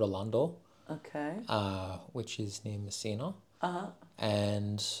Capodolando, Okay. which is near Messina. Uh-huh.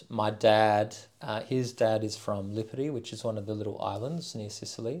 And my dad, his dad is from Lipari, which is one of the little islands near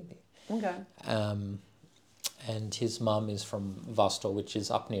Sicily. Okay. Um, and his mum is from Vasto, which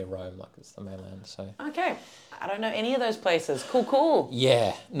is up near Rome, like it's the mainland. So Okay. I don't know any of those places. Cool.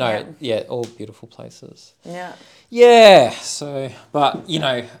 yeah, no, Yeah. yeah, all beautiful places. Yeah. Yeah, so but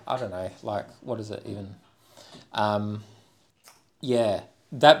I don't know, like what is it even? Yeah,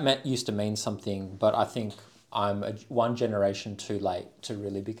 that used to mean something, but I think I'm one generation too late to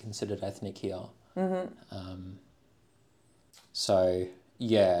really be considered ethnic here. So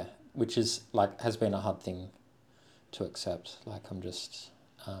yeah, which is like has been a hard thing to accept. Like I'm just,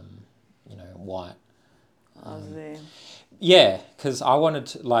 white. Aussie. Yeah, because I wanted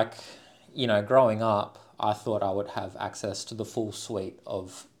to like, growing up, I thought I would have access to the full suite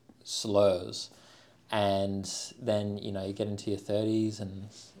of slurs, and then you get into your 30s and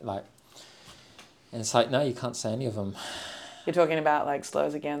it's like no, you can't say any of them. You're talking about like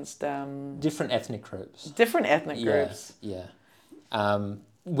slurs against Different ethnic groups. different ethnic Yeah, groups. yeah.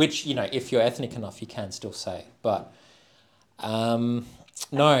 Which if you're ethnic enough, you can still say, but no,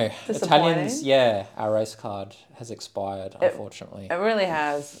 Italians. Disappointing. Yeah, our race card has expired, unfortunately. It really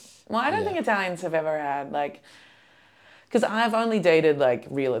has. Well, I don't Yeah. think Italians have ever had like, because I've only dated like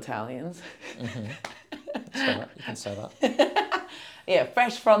real Italians. So you can say that. Yeah,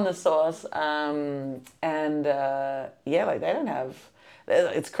 fresh from the source. And yeah, like they don't have.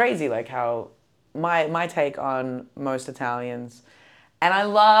 It's crazy, like how my take on most Italians, and I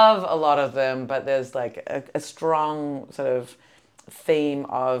love a lot of them, but there's like a strong sort of theme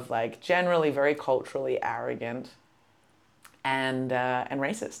of like generally very culturally arrogant and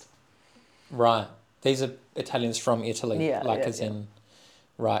racist. Right. These are Italians from Italy, Yeah, like yeah, as yeah. in,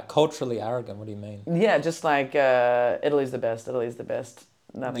 right, culturally arrogant. What do you mean? Yeah, just like Italy's the best. Italy's the best.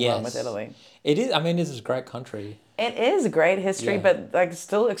 Nothing wrong with Yes. Italy. It is. I mean, this is a great country. It is a great history, Yeah. but like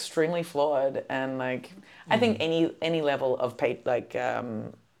still extremely flawed. And like I think any level of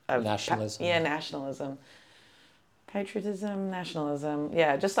Nationalism. yeah, nationalism, patriotism, nationalism.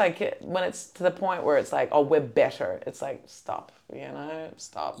 Yeah, just like when it's to the point where it's like, oh, we're better. It's like stop.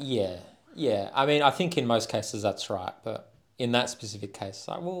 Stop. Yeah. Yeah. I mean, I think in most cases that's right, but in that specific case,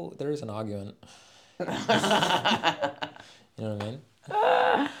 like, well, there is an argument. You know what I mean?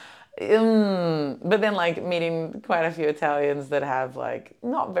 But then like meeting quite a few Italians that have like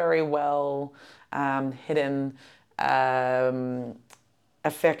not very well hidden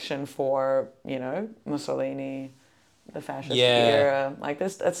affection for Mussolini, the fascist Yeah. era. Like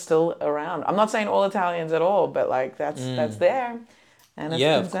this, that's still around. I'm not saying all Italians at all, but like that's there, and it's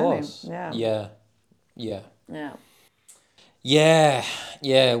Yeah, of concerning. course. Yeah, Yeah. Yeah. yeah. Yeah.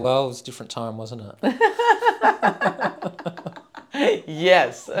 Yeah. Well, it was a different time, wasn't it?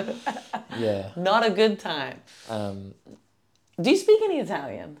 Yes, Yeah. not a good time. Um, Do you speak any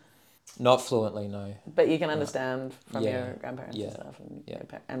Italian? not fluently, no. But you can understand from Yeah. your grandparents and Yeah. stuff, and Yeah.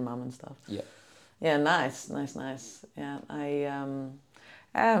 and mum and stuff. Yeah. Yeah, nice.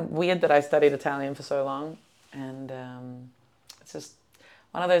 Yeah, weird that I studied Italian for so long, and it's just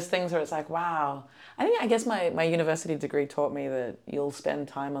one of those things where it's like, wow. I guess my university degree taught me that you'll spend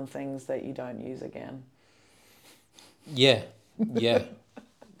time on things that you don't use again. Yeah. Yeah.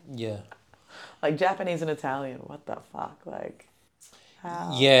 Yeah. Like Japanese and Italian, what the fuck? Like,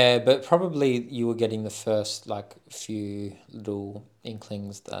 how? Yeah, but probably you were getting the first like few little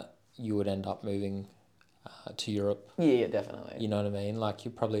inklings that you would end up moving to Europe. Yeah, definitely. You know what I mean? Like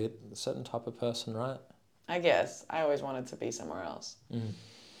you're probably a certain type of person, right? I guess. I always wanted to be somewhere else.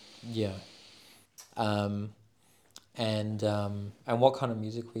 Yeah. And what kind of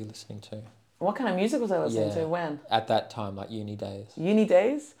music were you listening to? What kind of music was I listening Yeah. to? When? At that time, like uni days. Uni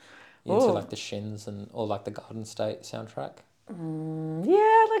days? Into Ooh. like the Shins or like the Garden State soundtrack.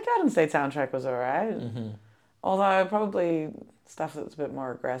 Yeah, like Garden State soundtrack was alright. Although probably stuff that's a bit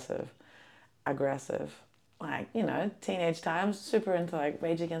more aggressive. Like, teenage times, super into like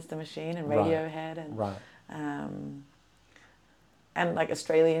Rage Against the Machine and Right. Radiohead Right. um, and like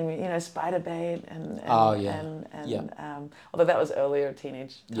Australian, Spider Bait Oh yeah. and Yeah. although that was earlier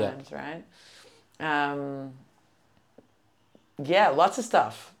teenage Yeah. times, right? Yeah, lots of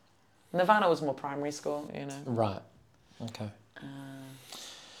stuff. Nirvana was more primary school. Right. Okay.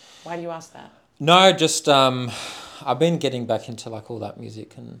 Why do you ask that? No, just I've been getting back into like all that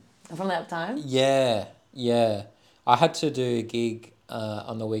music and From that time? yeah, yeah. I had to do a gig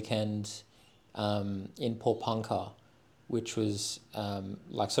on the weekend in Paulpunka, which was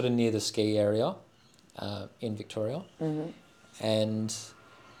like sort of near the ski area in Victoria, and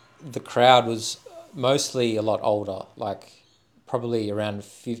the crowd was mostly a lot older, like probably around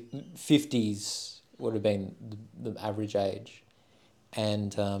 50s would have been the average age,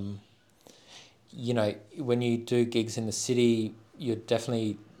 and when you do gigs in the city, you're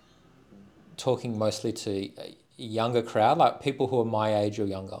definitely talking mostly to a younger crowd, like people who are my age or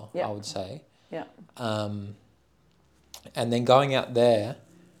younger, Yeah. I would say. Yeah. And then going out there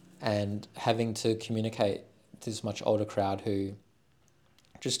and having to communicate to this much older crowd who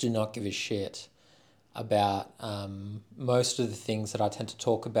just do not give a shit about most of the things that I tend to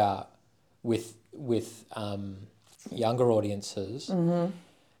talk about with younger audiences.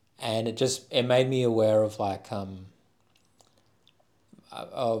 And it made me aware of like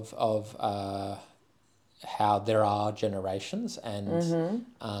how there are generations and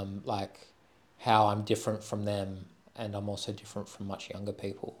like how I'm different from them and I'm also different from much younger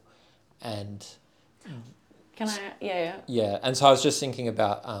people. And Can I? Yeah. yeah, and so I was just thinking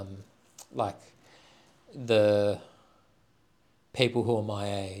about like the people who are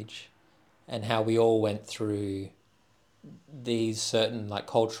my age and how we all went through these certain like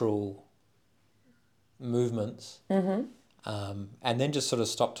cultural movements and then just sort of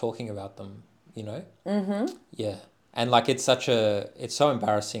stopped talking about them. Yeah, and like it's so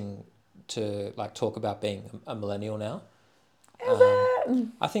embarrassing to like talk about being a millennial now. Is it?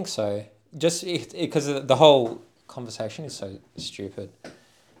 I think so, just because the whole conversation is so stupid.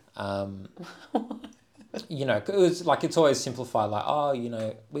 It was like it's always simplified, like, oh,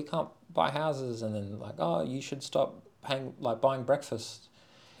 we can't buy houses, and then like, oh, you should stop buying breakfast.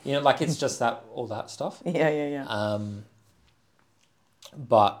 Like it's just all that stuff. Yeah.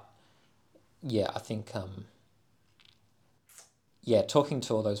 But yeah, I think talking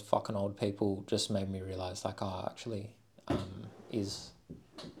to all those fucking old people just made me realize like, oh, actually, is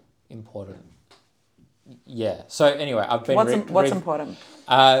important. Yeah. So anyway, I've been What's important?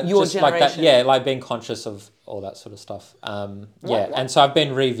 Your just generation. Like that, yeah, like being conscious of all that sort of stuff. What? And so I've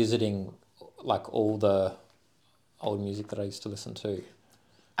been revisiting like all the old music that I used to listen to.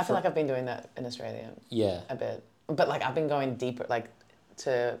 I feel like I've been doing that in Australia. Yeah. A bit, but like I've been going deeper, like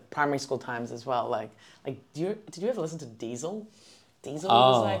to primary school times as well. Like did you ever listen to Diesel? Diesel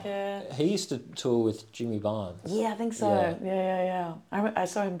was like a... He used to tour with Jimmy Barnes. Yeah, I think so. Yeah. I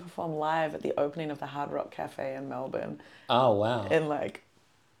saw him perform live at the opening of the Hard Rock Cafe in Melbourne. Oh, wow. And like,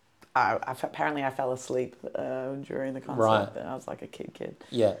 apparently I fell asleep during the concert. Right. And I was like a kid.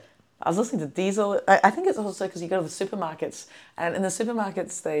 Yeah. I was listening to Diesel. I think it's also because you go to the supermarkets, and in the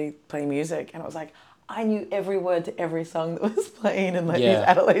supermarkets they play music, and it was like, I knew every word to every song that was playing in like these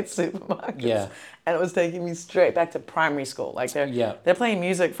Adelaide supermarkets. Yeah. And it was taking me straight back to primary school. Like they're playing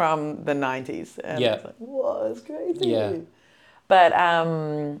music from the 90s. And it's like, whoa, that's crazy. Yeah.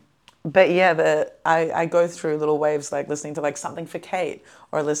 But yeah, I go through little waves, like listening to like Something for Kate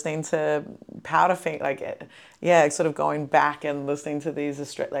or listening to Powderfinger, sort of going back and listening to these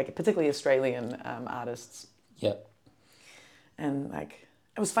particularly Australian artists. Yeah. And like,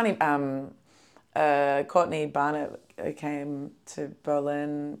 it was funny, Courtney Barnett came to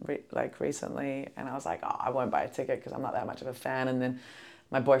Berlin recently, and I was like, oh, I won't buy a ticket because I'm not that much of a fan. And then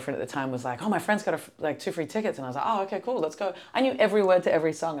my boyfriend at the time was like, oh, my friend's got 2 free tickets, and I was like, oh, okay, cool, let's go. I knew every word to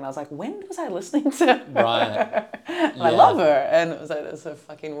every song, and I was like, when was I listening to her? Right. I love her, and it was like, that's so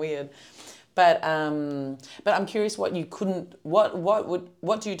fucking weird. But I'm curious what you couldn't.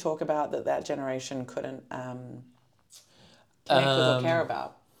 What do you talk about that generation couldn't connect with or care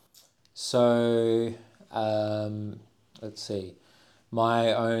about? So, let's see,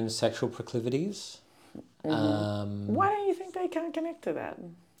 my own sexual proclivities. Why don't you think they can't connect to that?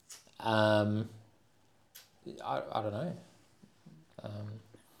 I don't know.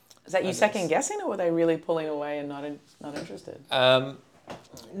 Is that you second guessing, or were they really pulling away and not interested?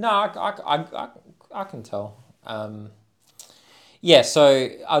 No, I can tell. Yeah, so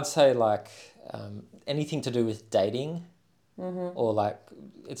I'd say like anything to do with dating, or like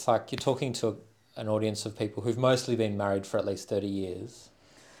it's like you're talking to an audience of people who've mostly been married for at least 30 years,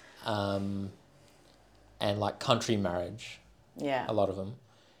 and like country marriage, Yeah. a lot of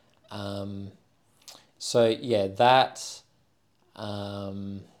them. So yeah, that.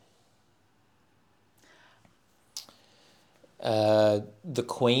 Um, the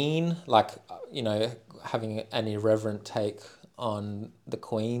Queen, like, having an irreverent take on the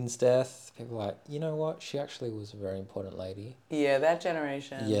Queen's death. People are like, you know what? She actually was a very important lady. Yeah, that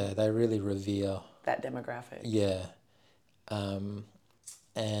generation. Yeah, they really revere. That demographic. Yeah. And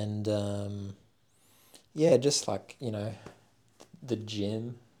yeah, just like, the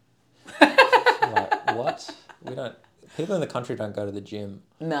gym. Like, what? We don't, people in the country don't go to the gym.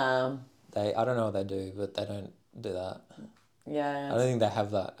 No. I don't know what they do, but they don't do that. Yeah. I don't think they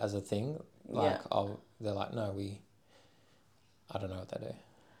have that as a thing. Like, Yeah. they're like, no, I don't know what they do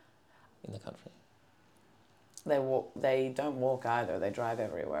in the country. They walk. They don't walk either. They drive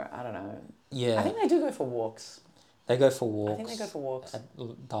everywhere. I don't know. Yeah. I think they do go for walks. They go for walks. I think they go for walks.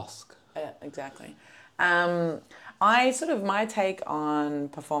 At dusk. Yeah, exactly. My take on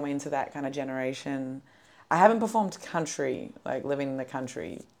performing to that kind of generation, I haven't performed country, like living in the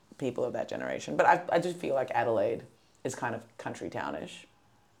country, people of that generation, but I do feel like Adelaide is kind of country townish.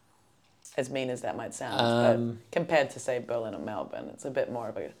 As mean as that might sound, but compared to say Berlin or Melbourne, it's a bit more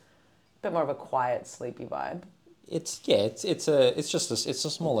of a quiet, sleepy vibe. It's a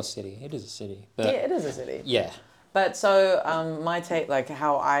smaller city. It is a city. But yeah, it is a city. Yeah. But so my take, like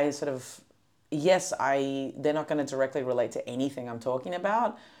how I sort of, yes, they're not going to directly relate to anything I'm talking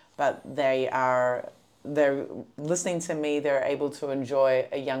about, but they're listening to me, they're able to enjoy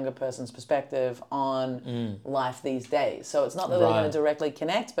a younger person's perspective on life these days. So it's not that they're going to directly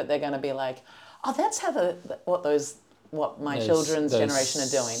connect, but they're going to be like, oh, that's how what my children's generation are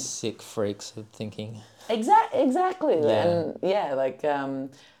doing. Sick freaks are thinking. Exactly. Yeah. And yeah, like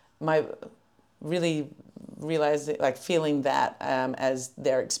my really realizing, like feeling that as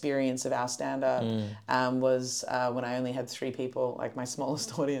their experience of our stand-up was when I only had 3 people, like my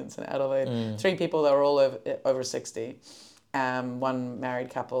smallest audience in Adelaide, 3 people that were all over 60, 1 married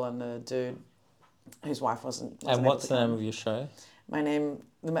couple and a dude whose wife wasn't And able what's to the name come. of your show? My name,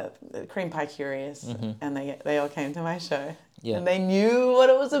 Cream Pie Curious, and they all came to my show, Yeah. and they knew what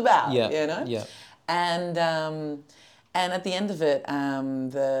it was about, Yeah. you know? Yeah. And at the end of it,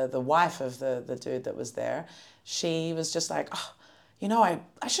 the wife of the dude that was there, she was just like, oh,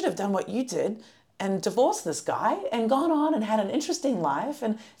 I should have done what you did and divorced this guy and gone on and had an interesting life,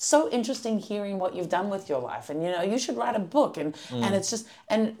 and it's so interesting hearing what you've done with your life, and you should write a book, and it's just,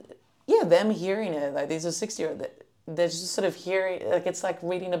 and yeah, them hearing it, like these are 60-year-olds, they're just sort of hearing, like it's like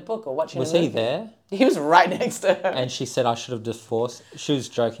reading a book or watching a movie. Was he there? He was right next to her. And she said I should have divorced. She was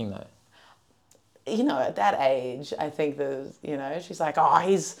joking though. At that age, I think she's like, oh,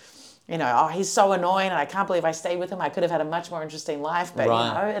 he's so annoying, and I can't believe I stayed with him. I could have had a much more interesting life, but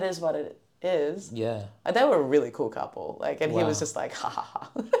Right. it is what it is. Yeah. They were a really cool couple, like, and he Wow. was just like, ha ha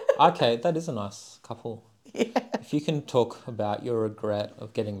ha. Okay, that is a nice couple. Yeah. If you can talk about your regret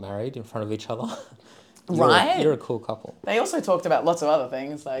of getting married in front of each other, Right. You're a cool couple. They also talked about lots of other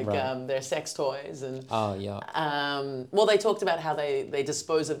things, like Right. their sex toys and. Oh yeah. Well, they talked about how they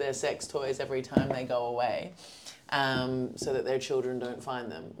dispose of their sex toys every time they go away, so that their children don't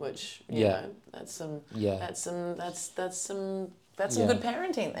find them. Which that's some good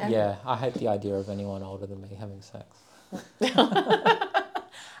parenting there. Yeah, I hate the idea of anyone older than me having sex.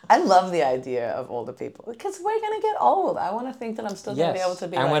 I love the idea of older people because we're gonna get old. I want to think that I'm still gonna be able to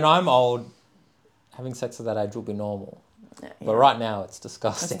be. And when I'm old, having sex at that age will be normal. Yeah. But right now, it's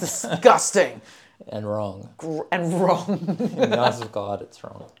disgusting. It's disgusting. And wrong. And wrong. In the eyes of God, it's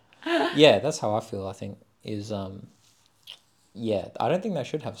wrong. Yeah, that's how I feel, I think, is, I don't think they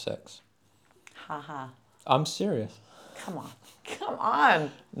should have sex. Haha. I'm serious. Come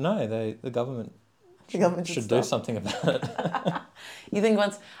on. No, the government should do something about it. You think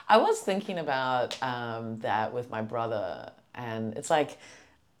I was thinking about that with my brother, and it's like,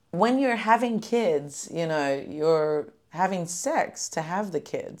 when you're having kids, you're having sex to have the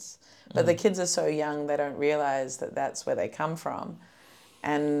kids. But the kids are so young, they don't realize that that's where they come from.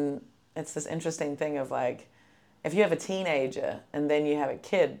 And it's this interesting thing of like, if you have a teenager and then you have a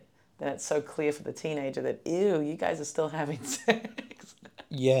kid, then it's so clear for the teenager that, ew, you guys are still having sex.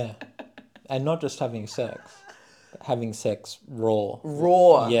 Yeah. And not just having sex raw.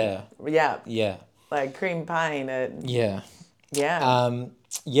 Raw. Yeah. Yeah. Yeah. Like cream pie in it. Yeah. Yeah.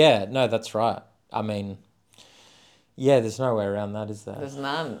 Yeah, no, that's right. I mean, Yeah, there's no way around that, is there? There's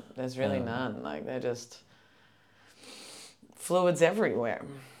none. There's really none. Like, they're just fluids everywhere.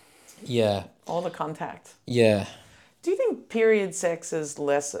 Yeah. All the contact. Yeah. Do you think period sex is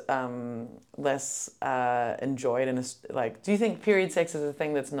less enjoyed in a, like? Do you think period sex is a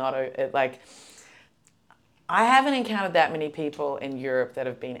thing that's not like? I haven't encountered that many people in Europe that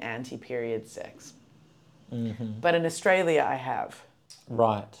have been anti-period sex, but in Australia I have.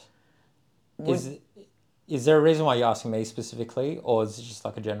 Right. Would, Is there a reason why you're asking me specifically, or is it just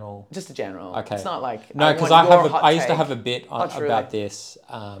like a general? just a general. Okay. It's not like No, I because want your hot I used to take. have a bit Oh, truly? about this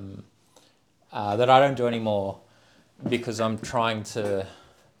that I don't do anymore because I'm trying to.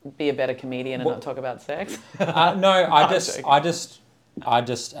 Be a better comedian and not talk about sex. No, joking. I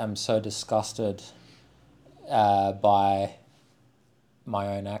just am so disgusted by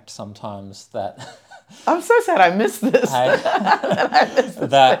my own act sometimes that. I'm so sad I missed this.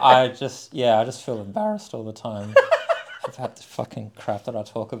 That I just feel embarrassed all the time about the fucking crap that I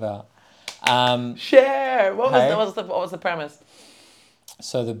talk about. Share. What Hey. was the premise?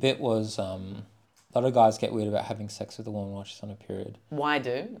 So the bit was a lot of guys get weird about having sex with a woman while she's on a period. Why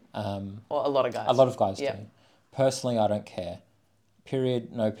do? Or a lot of guys. A lot of guys Yeah. do. Personally, I don't care.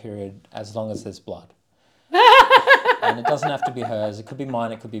 Period, no period, as long as there's blood. And it doesn't have to be hers. It could be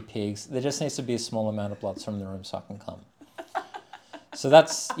mine. It could be Pig's. There just needs to be a small amount of blood from the room so I can come. So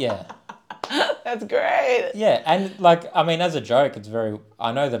that's, yeah. That's great. Yeah, and like, I mean, as a joke,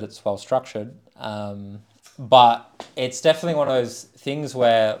 I know that it's well structured, but it's definitely one of those things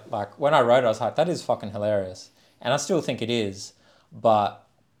where, like, when I wrote it, I was like, that is fucking hilarious. And I still think it is, but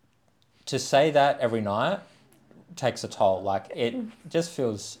to say that every night takes a toll. Like, it just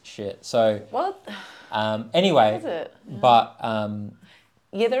feels shit. So, What? anyway, Is it? but,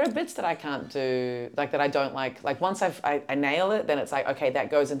 Yeah, there are bits that I can't do, like that I don't like. Like once I nail it, then it's like, okay, that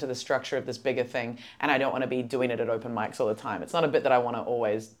goes into the structure of this bigger thing, and I don't want to be doing it at open mics all the time. It's not a bit that I want to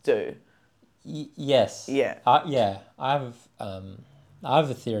always do. yes. Yeah. Yeah, I have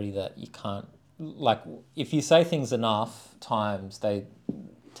a theory that you can't, like, if you say things enough times, they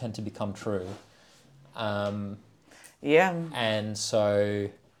tend to become true. Yeah. And so,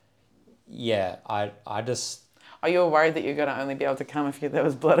 yeah, I just, Are you worried that you're going to only be able to come if there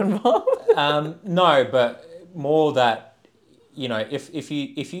was blood involved? no, but more that, you know, if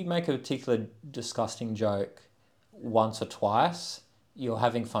you make a particular disgusting joke once or twice, you're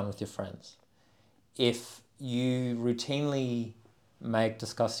having fun with your friends. If you routinely make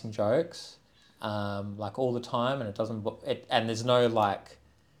disgusting jokes, like all the time, and and there's no like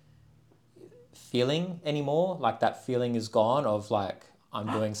feeling anymore, like that feeling is gone of like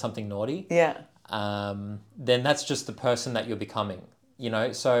I'm doing something naughty. Yeah. Then that's just the person that you're becoming, you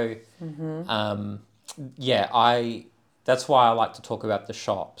know? So, yeah, that's why I like to talk about the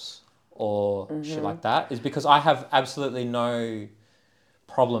shops or shit like that, is because I have absolutely no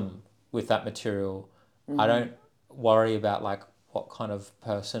problem with that material. I don't worry about like what kind of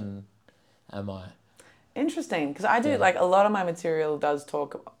person am I. Interesting, because I do like a lot of my material does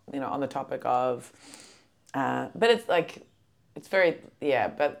talk, on the topic of, but it's like, it's very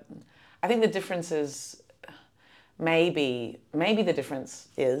but I think the difference is maybe the difference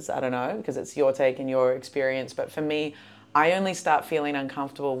is, I don't know, because it's your take and your experience, but for me, I only start feeling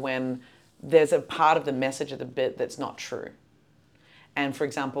uncomfortable when there's a part of the message of the bit that's not true. And for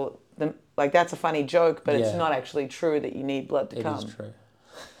example, that's a funny joke, but it's Yeah. not actually true that you need blood to come. It is true.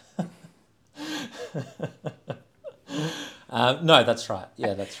 No, that's right.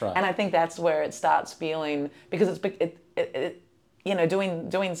 Yeah, that's right. And I think that's where it starts feeling, because doing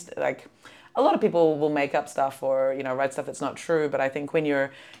like, a lot of people will make up stuff or write stuff that's not true. But I think when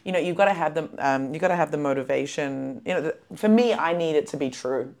you've got to have the motivation. For me, I need it to be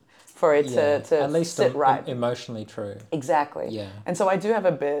true for it to at least sit right. Emotionally true. Exactly. Yeah. And so I do have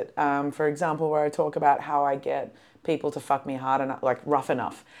a bit, for example, where I talk about how I get people to fuck me hard enough, like rough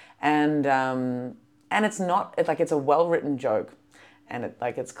enough, and it's not, it's a well-written joke, and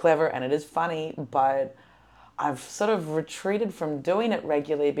it's clever and it is funny, but I've sort of retreated from doing it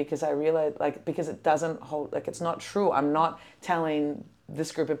regularly because I realize, because it doesn't hold, it's not true. I'm not telling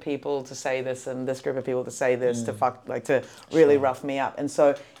this group of people to say this and this group of people to say this to fuck, to really rough me up. And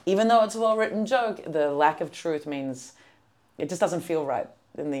so even though it's a well-written joke, the lack of truth means it just doesn't feel right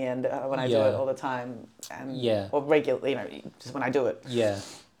in the end when I do it all the time, or regularly, just when I do it. Yeah.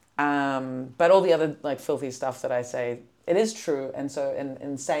 But all the other filthy stuff that I say, it is true. And so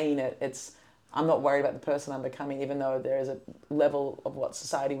in saying it, I'm not worried about the person I'm becoming, even though there is a level of what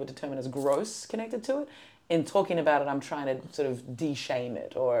society would determine as gross connected to it. In talking about it, I'm trying to sort of de-shame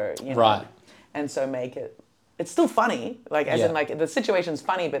it, or Right. and so make it it's still funny, like as Yeah. in like the situation's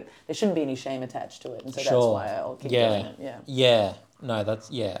funny, but there shouldn't be any shame attached to it, and so that's Sure. why I'll keep Yeah. doing it. Yeah. Yeah. No, that's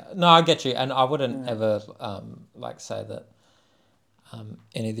yeah. No, I get you, and I wouldn't ever like say that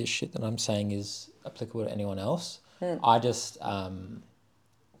any of this shit that I'm saying is applicable to anyone else. I just I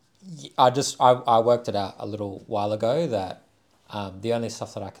worked it out a little while ago that the only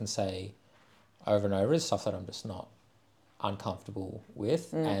stuff that I can say over and over is stuff that I'm just not uncomfortable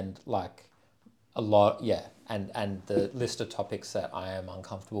with, and like a lot, yeah, and the list of topics that I am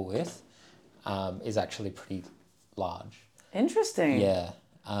uncomfortable with is actually pretty large. Interesting. Yeah.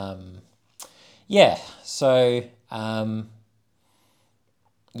 Yeah. So,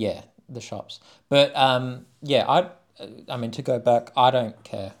 yeah, the shops. But yeah, I mean, to go back, I don't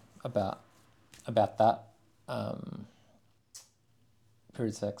care about that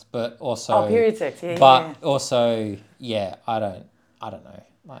period sex, but also, Oh, period sex. Yeah, but yeah. also, yeah, I don't know,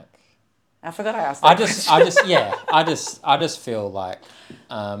 like. I forgot I asked that question. I just feel like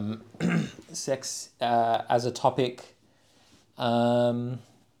sex as a topic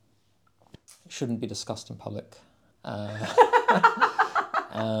shouldn't be discussed in public. All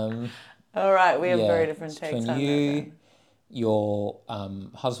right, we have Yeah, very different it's takes between on that you, then. your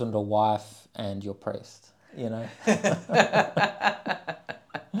husband or wife, and your priest. You know.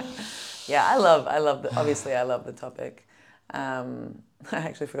 Yeah, obviously I love the topic. I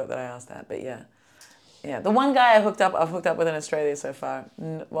actually forgot that I asked that, but yeah. Yeah, the one guy I've hooked up with in Australia so far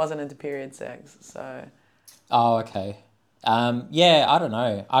wasn't into period sex, so. Oh, okay. Yeah, I don't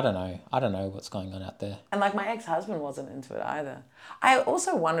know. I don't know what's going on out there. And like my ex-husband wasn't into it either. I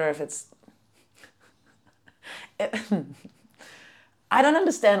also wonder if it's. I don't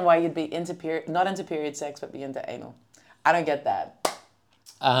understand why you'd be not into period sex, but be into anal. I don't get that.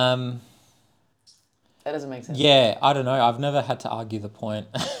 Um, That doesn't make sense. yeah, I don't know. I've never had to argue the point.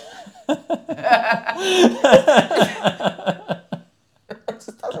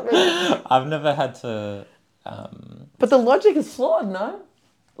 I've never had to. But the logic is flawed, no?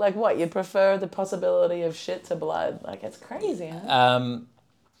 Like what? You'd prefer the possibility of shit to blood? Like it's crazy, huh?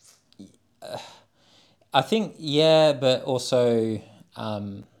 I think yeah, but also, I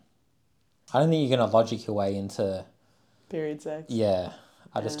don't think you're gonna logic your way into. Period sex. Yeah,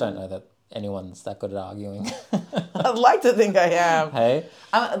 I just don't know that anyone's that good at arguing. I'd like to think I am. Hey.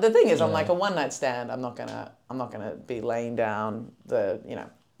 The thing is, I'm Yeah. like a one night stand. I'm not gonna be laying down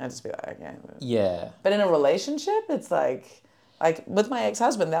and just be like, okay. Yeah. But in a relationship, it's like with my ex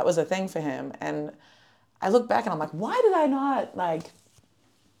husband, that was a thing for him, and I look back and I'm like, why did I not like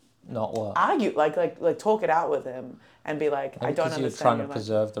Not what. argue, like talk it out with him and be like, I Maybe don't because you're understand trying to your life.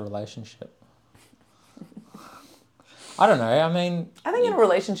 preserve the relationship. I don't know. I mean, I think in a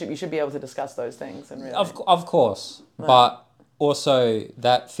relationship, you should be able to discuss those things and really. of course, but also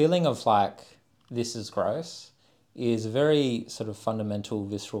that feeling of like this is gross is a very sort of fundamental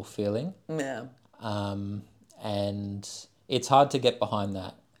visceral feeling, Yeah. and it's hard to get behind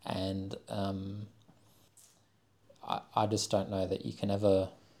that. And I just don't know that you can ever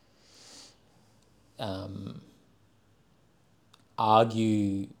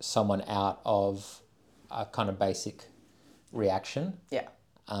argue someone out of a kind of basic reaction. Yeah.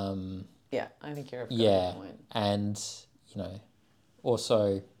 Yeah, I think you're a Yeah, good point. and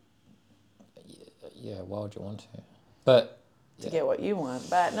also, yeah, why would you want to? But To get what you want.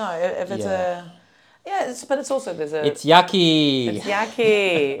 But no, if it's Yeah. but it's also it's yucky. it's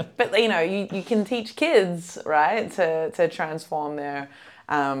yucky. But you can teach kids, right, to transform their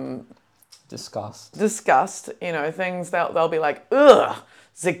Disgust. disgust. Things they'll be like, ugh,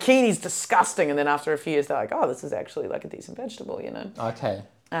 zucchini's disgusting, and then after a few years they're like, oh, this is actually like a decent vegetable. Okay.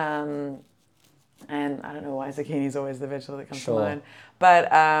 And I don't know why zucchini's always the vegetable that comes to Sure. mind. But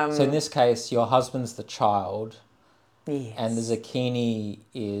So in this case, your husband's the child, yes, and the zucchini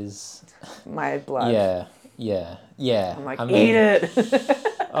is. my blood. Yeah. I'm like, I eat it.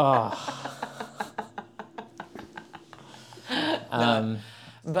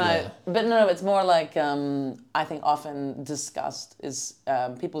 But no, it's more like I think often disgust is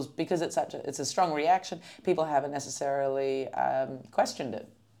people's, because it's a strong reaction. People haven't necessarily questioned it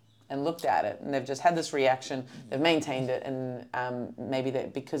and looked at it, and they've just had this reaction. They've maintained it, and maybe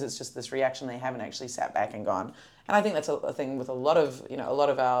because it's just this reaction, they haven't actually sat back and gone. And I think that's a thing with a lot of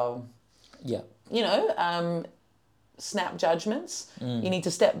our snap judgments. You need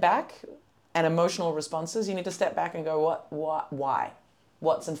to step back, and emotional responses. You need to step back and go, why?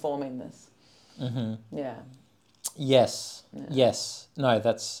 What's informing this? Mm-hmm. Yeah. Yes. Yeah. Yes. No,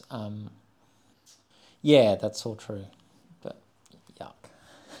 that's yeah, that's all true. But yuck.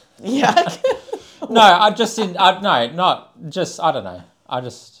 Yuck. No, I just didn't. No, not just. I don't know. I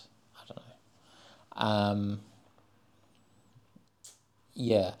don't know.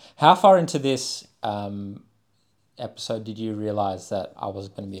 Yeah. How far into this episode did you realize that I was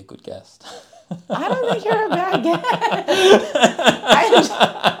going to be a good guest? I don't think you're a bad guest.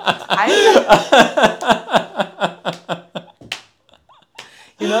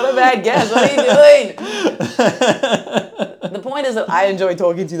 You're not a bad guest. What are you doing? The point is that I enjoy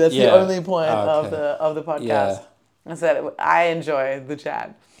talking to you. That's the only point of the podcast. Yeah. I said I enjoy the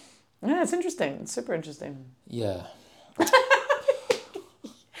chat. Yeah, it's interesting. It's super interesting. Yeah.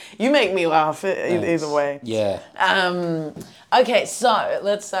 You make me laugh either way. Yeah. Okay, so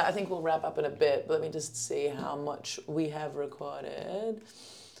let's. I think we'll wrap up in a bit. But let me just see how much we have recorded.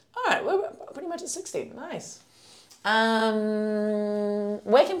 All right, we're pretty much at 60. Nice.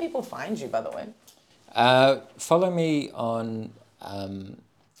 Where can people find you, by the way? Follow me on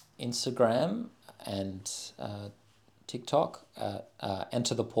Instagram and TikTok.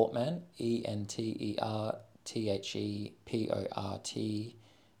 Enter the Portman.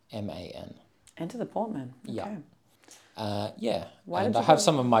 ENTERTHEPORTMAN. Enter the Portman. Okay. Yeah. Yeah. Why and did I you have go-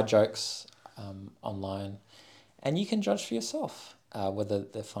 some of my jokes online, and you can judge for yourself whether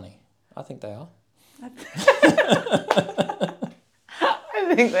they're funny. I think they are. I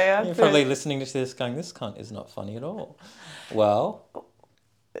think they are. You're too. probably listening to this going, this cunt is not funny at all. Well,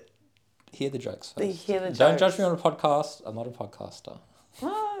 hear the jokes first. Hear the Don't jokes. judge me on a podcast. I'm not a podcaster.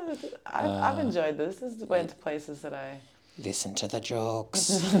 Well, I've enjoyed this. This went to places that I... Listen to the jokes.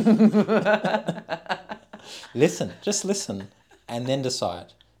 Just listen, and then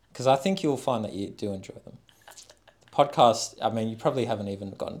decide. Because I think you'll find that you do enjoy them. Podcast, I mean, you probably haven't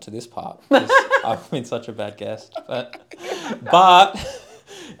even gotten to this part. Because I've been such a bad guest. But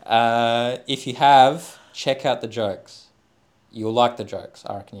if you have, check out the jokes. You'll like the jokes.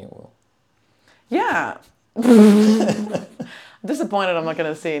 I reckon you will. Yeah. I'm disappointed I'm not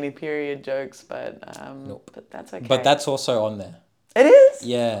going to see any period jokes, but Nope. but that's okay. But that's also on there. It is?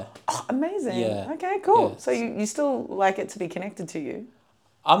 Yeah. Oh, amazing. Yeah. Okay, cool. Yeah. So you still like it to be connected to you?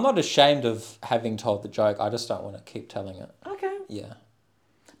 I'm not ashamed of having told the joke. I just don't want to keep telling it. Okay. Yeah.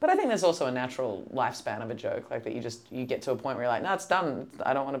 But I think there's also a natural lifespan of a joke, like that you get to a point where you're like, no, it's done.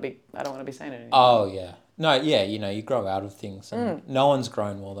 I don't want to be saying it anymore. Oh, yeah. No, yeah, you grow out of things. And no one's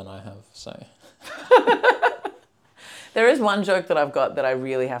grown more than I have, so... There is one joke that I've got that I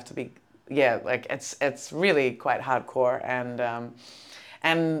really have to be, like it's really quite hardcore, and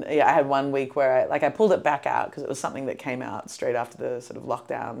yeah, I had one week where I pulled it back out because it was something that came out straight after the sort of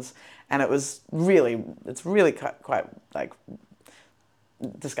lockdowns, and it's really quite like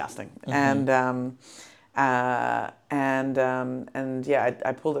disgusting, and yeah,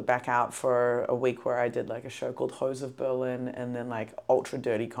 I pulled it back out for a week where I did like a show called Hose of Berlin, and then like Ultra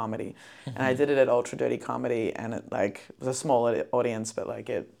Dirty Comedy, and I did it at Ultra Dirty Comedy, and it like was a small audience, but like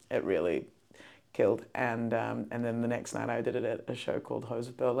it really killed, and then the next night I did it at a show called Hose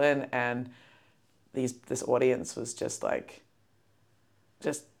of Berlin, and this audience was just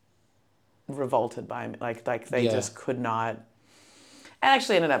revolted by me, like they just could not. And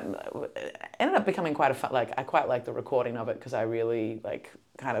actually ended up becoming quite a fun, like I quite like the recording of it because I really like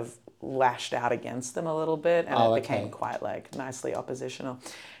kind of lashed out against them a little bit, and it became quite like nicely oppositional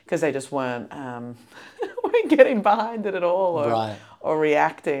because they just weren't getting behind it at all or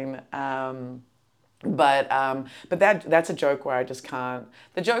reacting. But that's a joke where I just can't.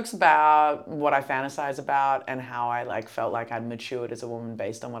 The joke's about what I fantasize about and how I like felt like I'd matured as a woman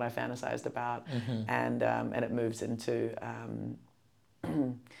based on what I fantasized about, and it moves into.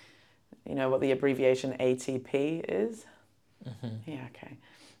 You know what the abbreviation ATP is? Yeah, okay.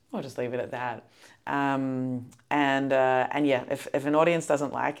 I'll just leave it at that. And yeah, if an audience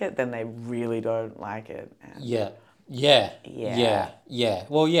doesn't like it, then they really don't like it. And Yeah.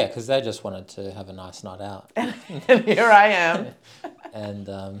 Well, yeah, because they just wanted to have a nice night out. And here I am. And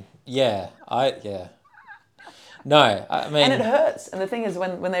No, I mean... And it hurts. And the thing is,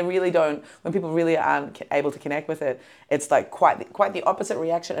 when people really aren't able to connect with it, it's like quite the opposite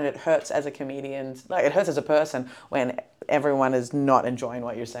reaction, and it hurts as a comedian. Like, it hurts as a person when everyone is not enjoying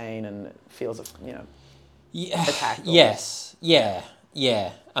what you're saying and it feels, attacked. Yes.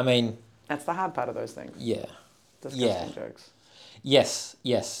 Yeah. I mean... That's the hard part of those things. Yeah. Disgusting jokes. Yes.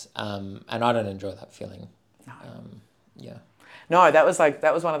 And I don't enjoy that feeling. No. Yeah. No, that was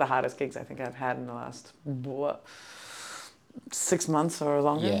one of the hardest gigs I think I've had in the last 6 months or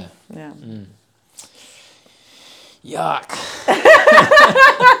longer. Yeah. Yuck.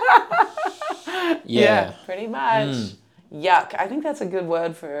 Yeah, pretty much. Yuck. I think that's a good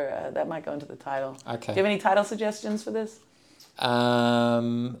word for that. Might go into the title. Okay. Do you have any title suggestions for this?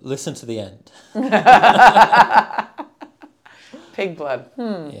 Listen to the end. Pig blood.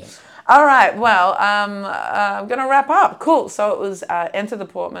 Yeah. All right. Well, I'm gonna wrap up. Cool. So it was Enter the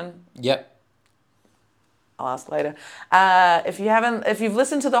Portman. Yep. I'll ask later. If you've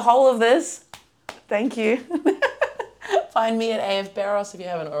listened to the whole of this, thank you. Find me at AF Barros if you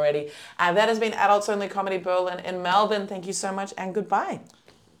haven't already. That has been Adults Only Comedy Berlin in Melbourne. Thank you so much and goodbye.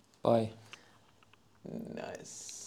 Bye. Nice.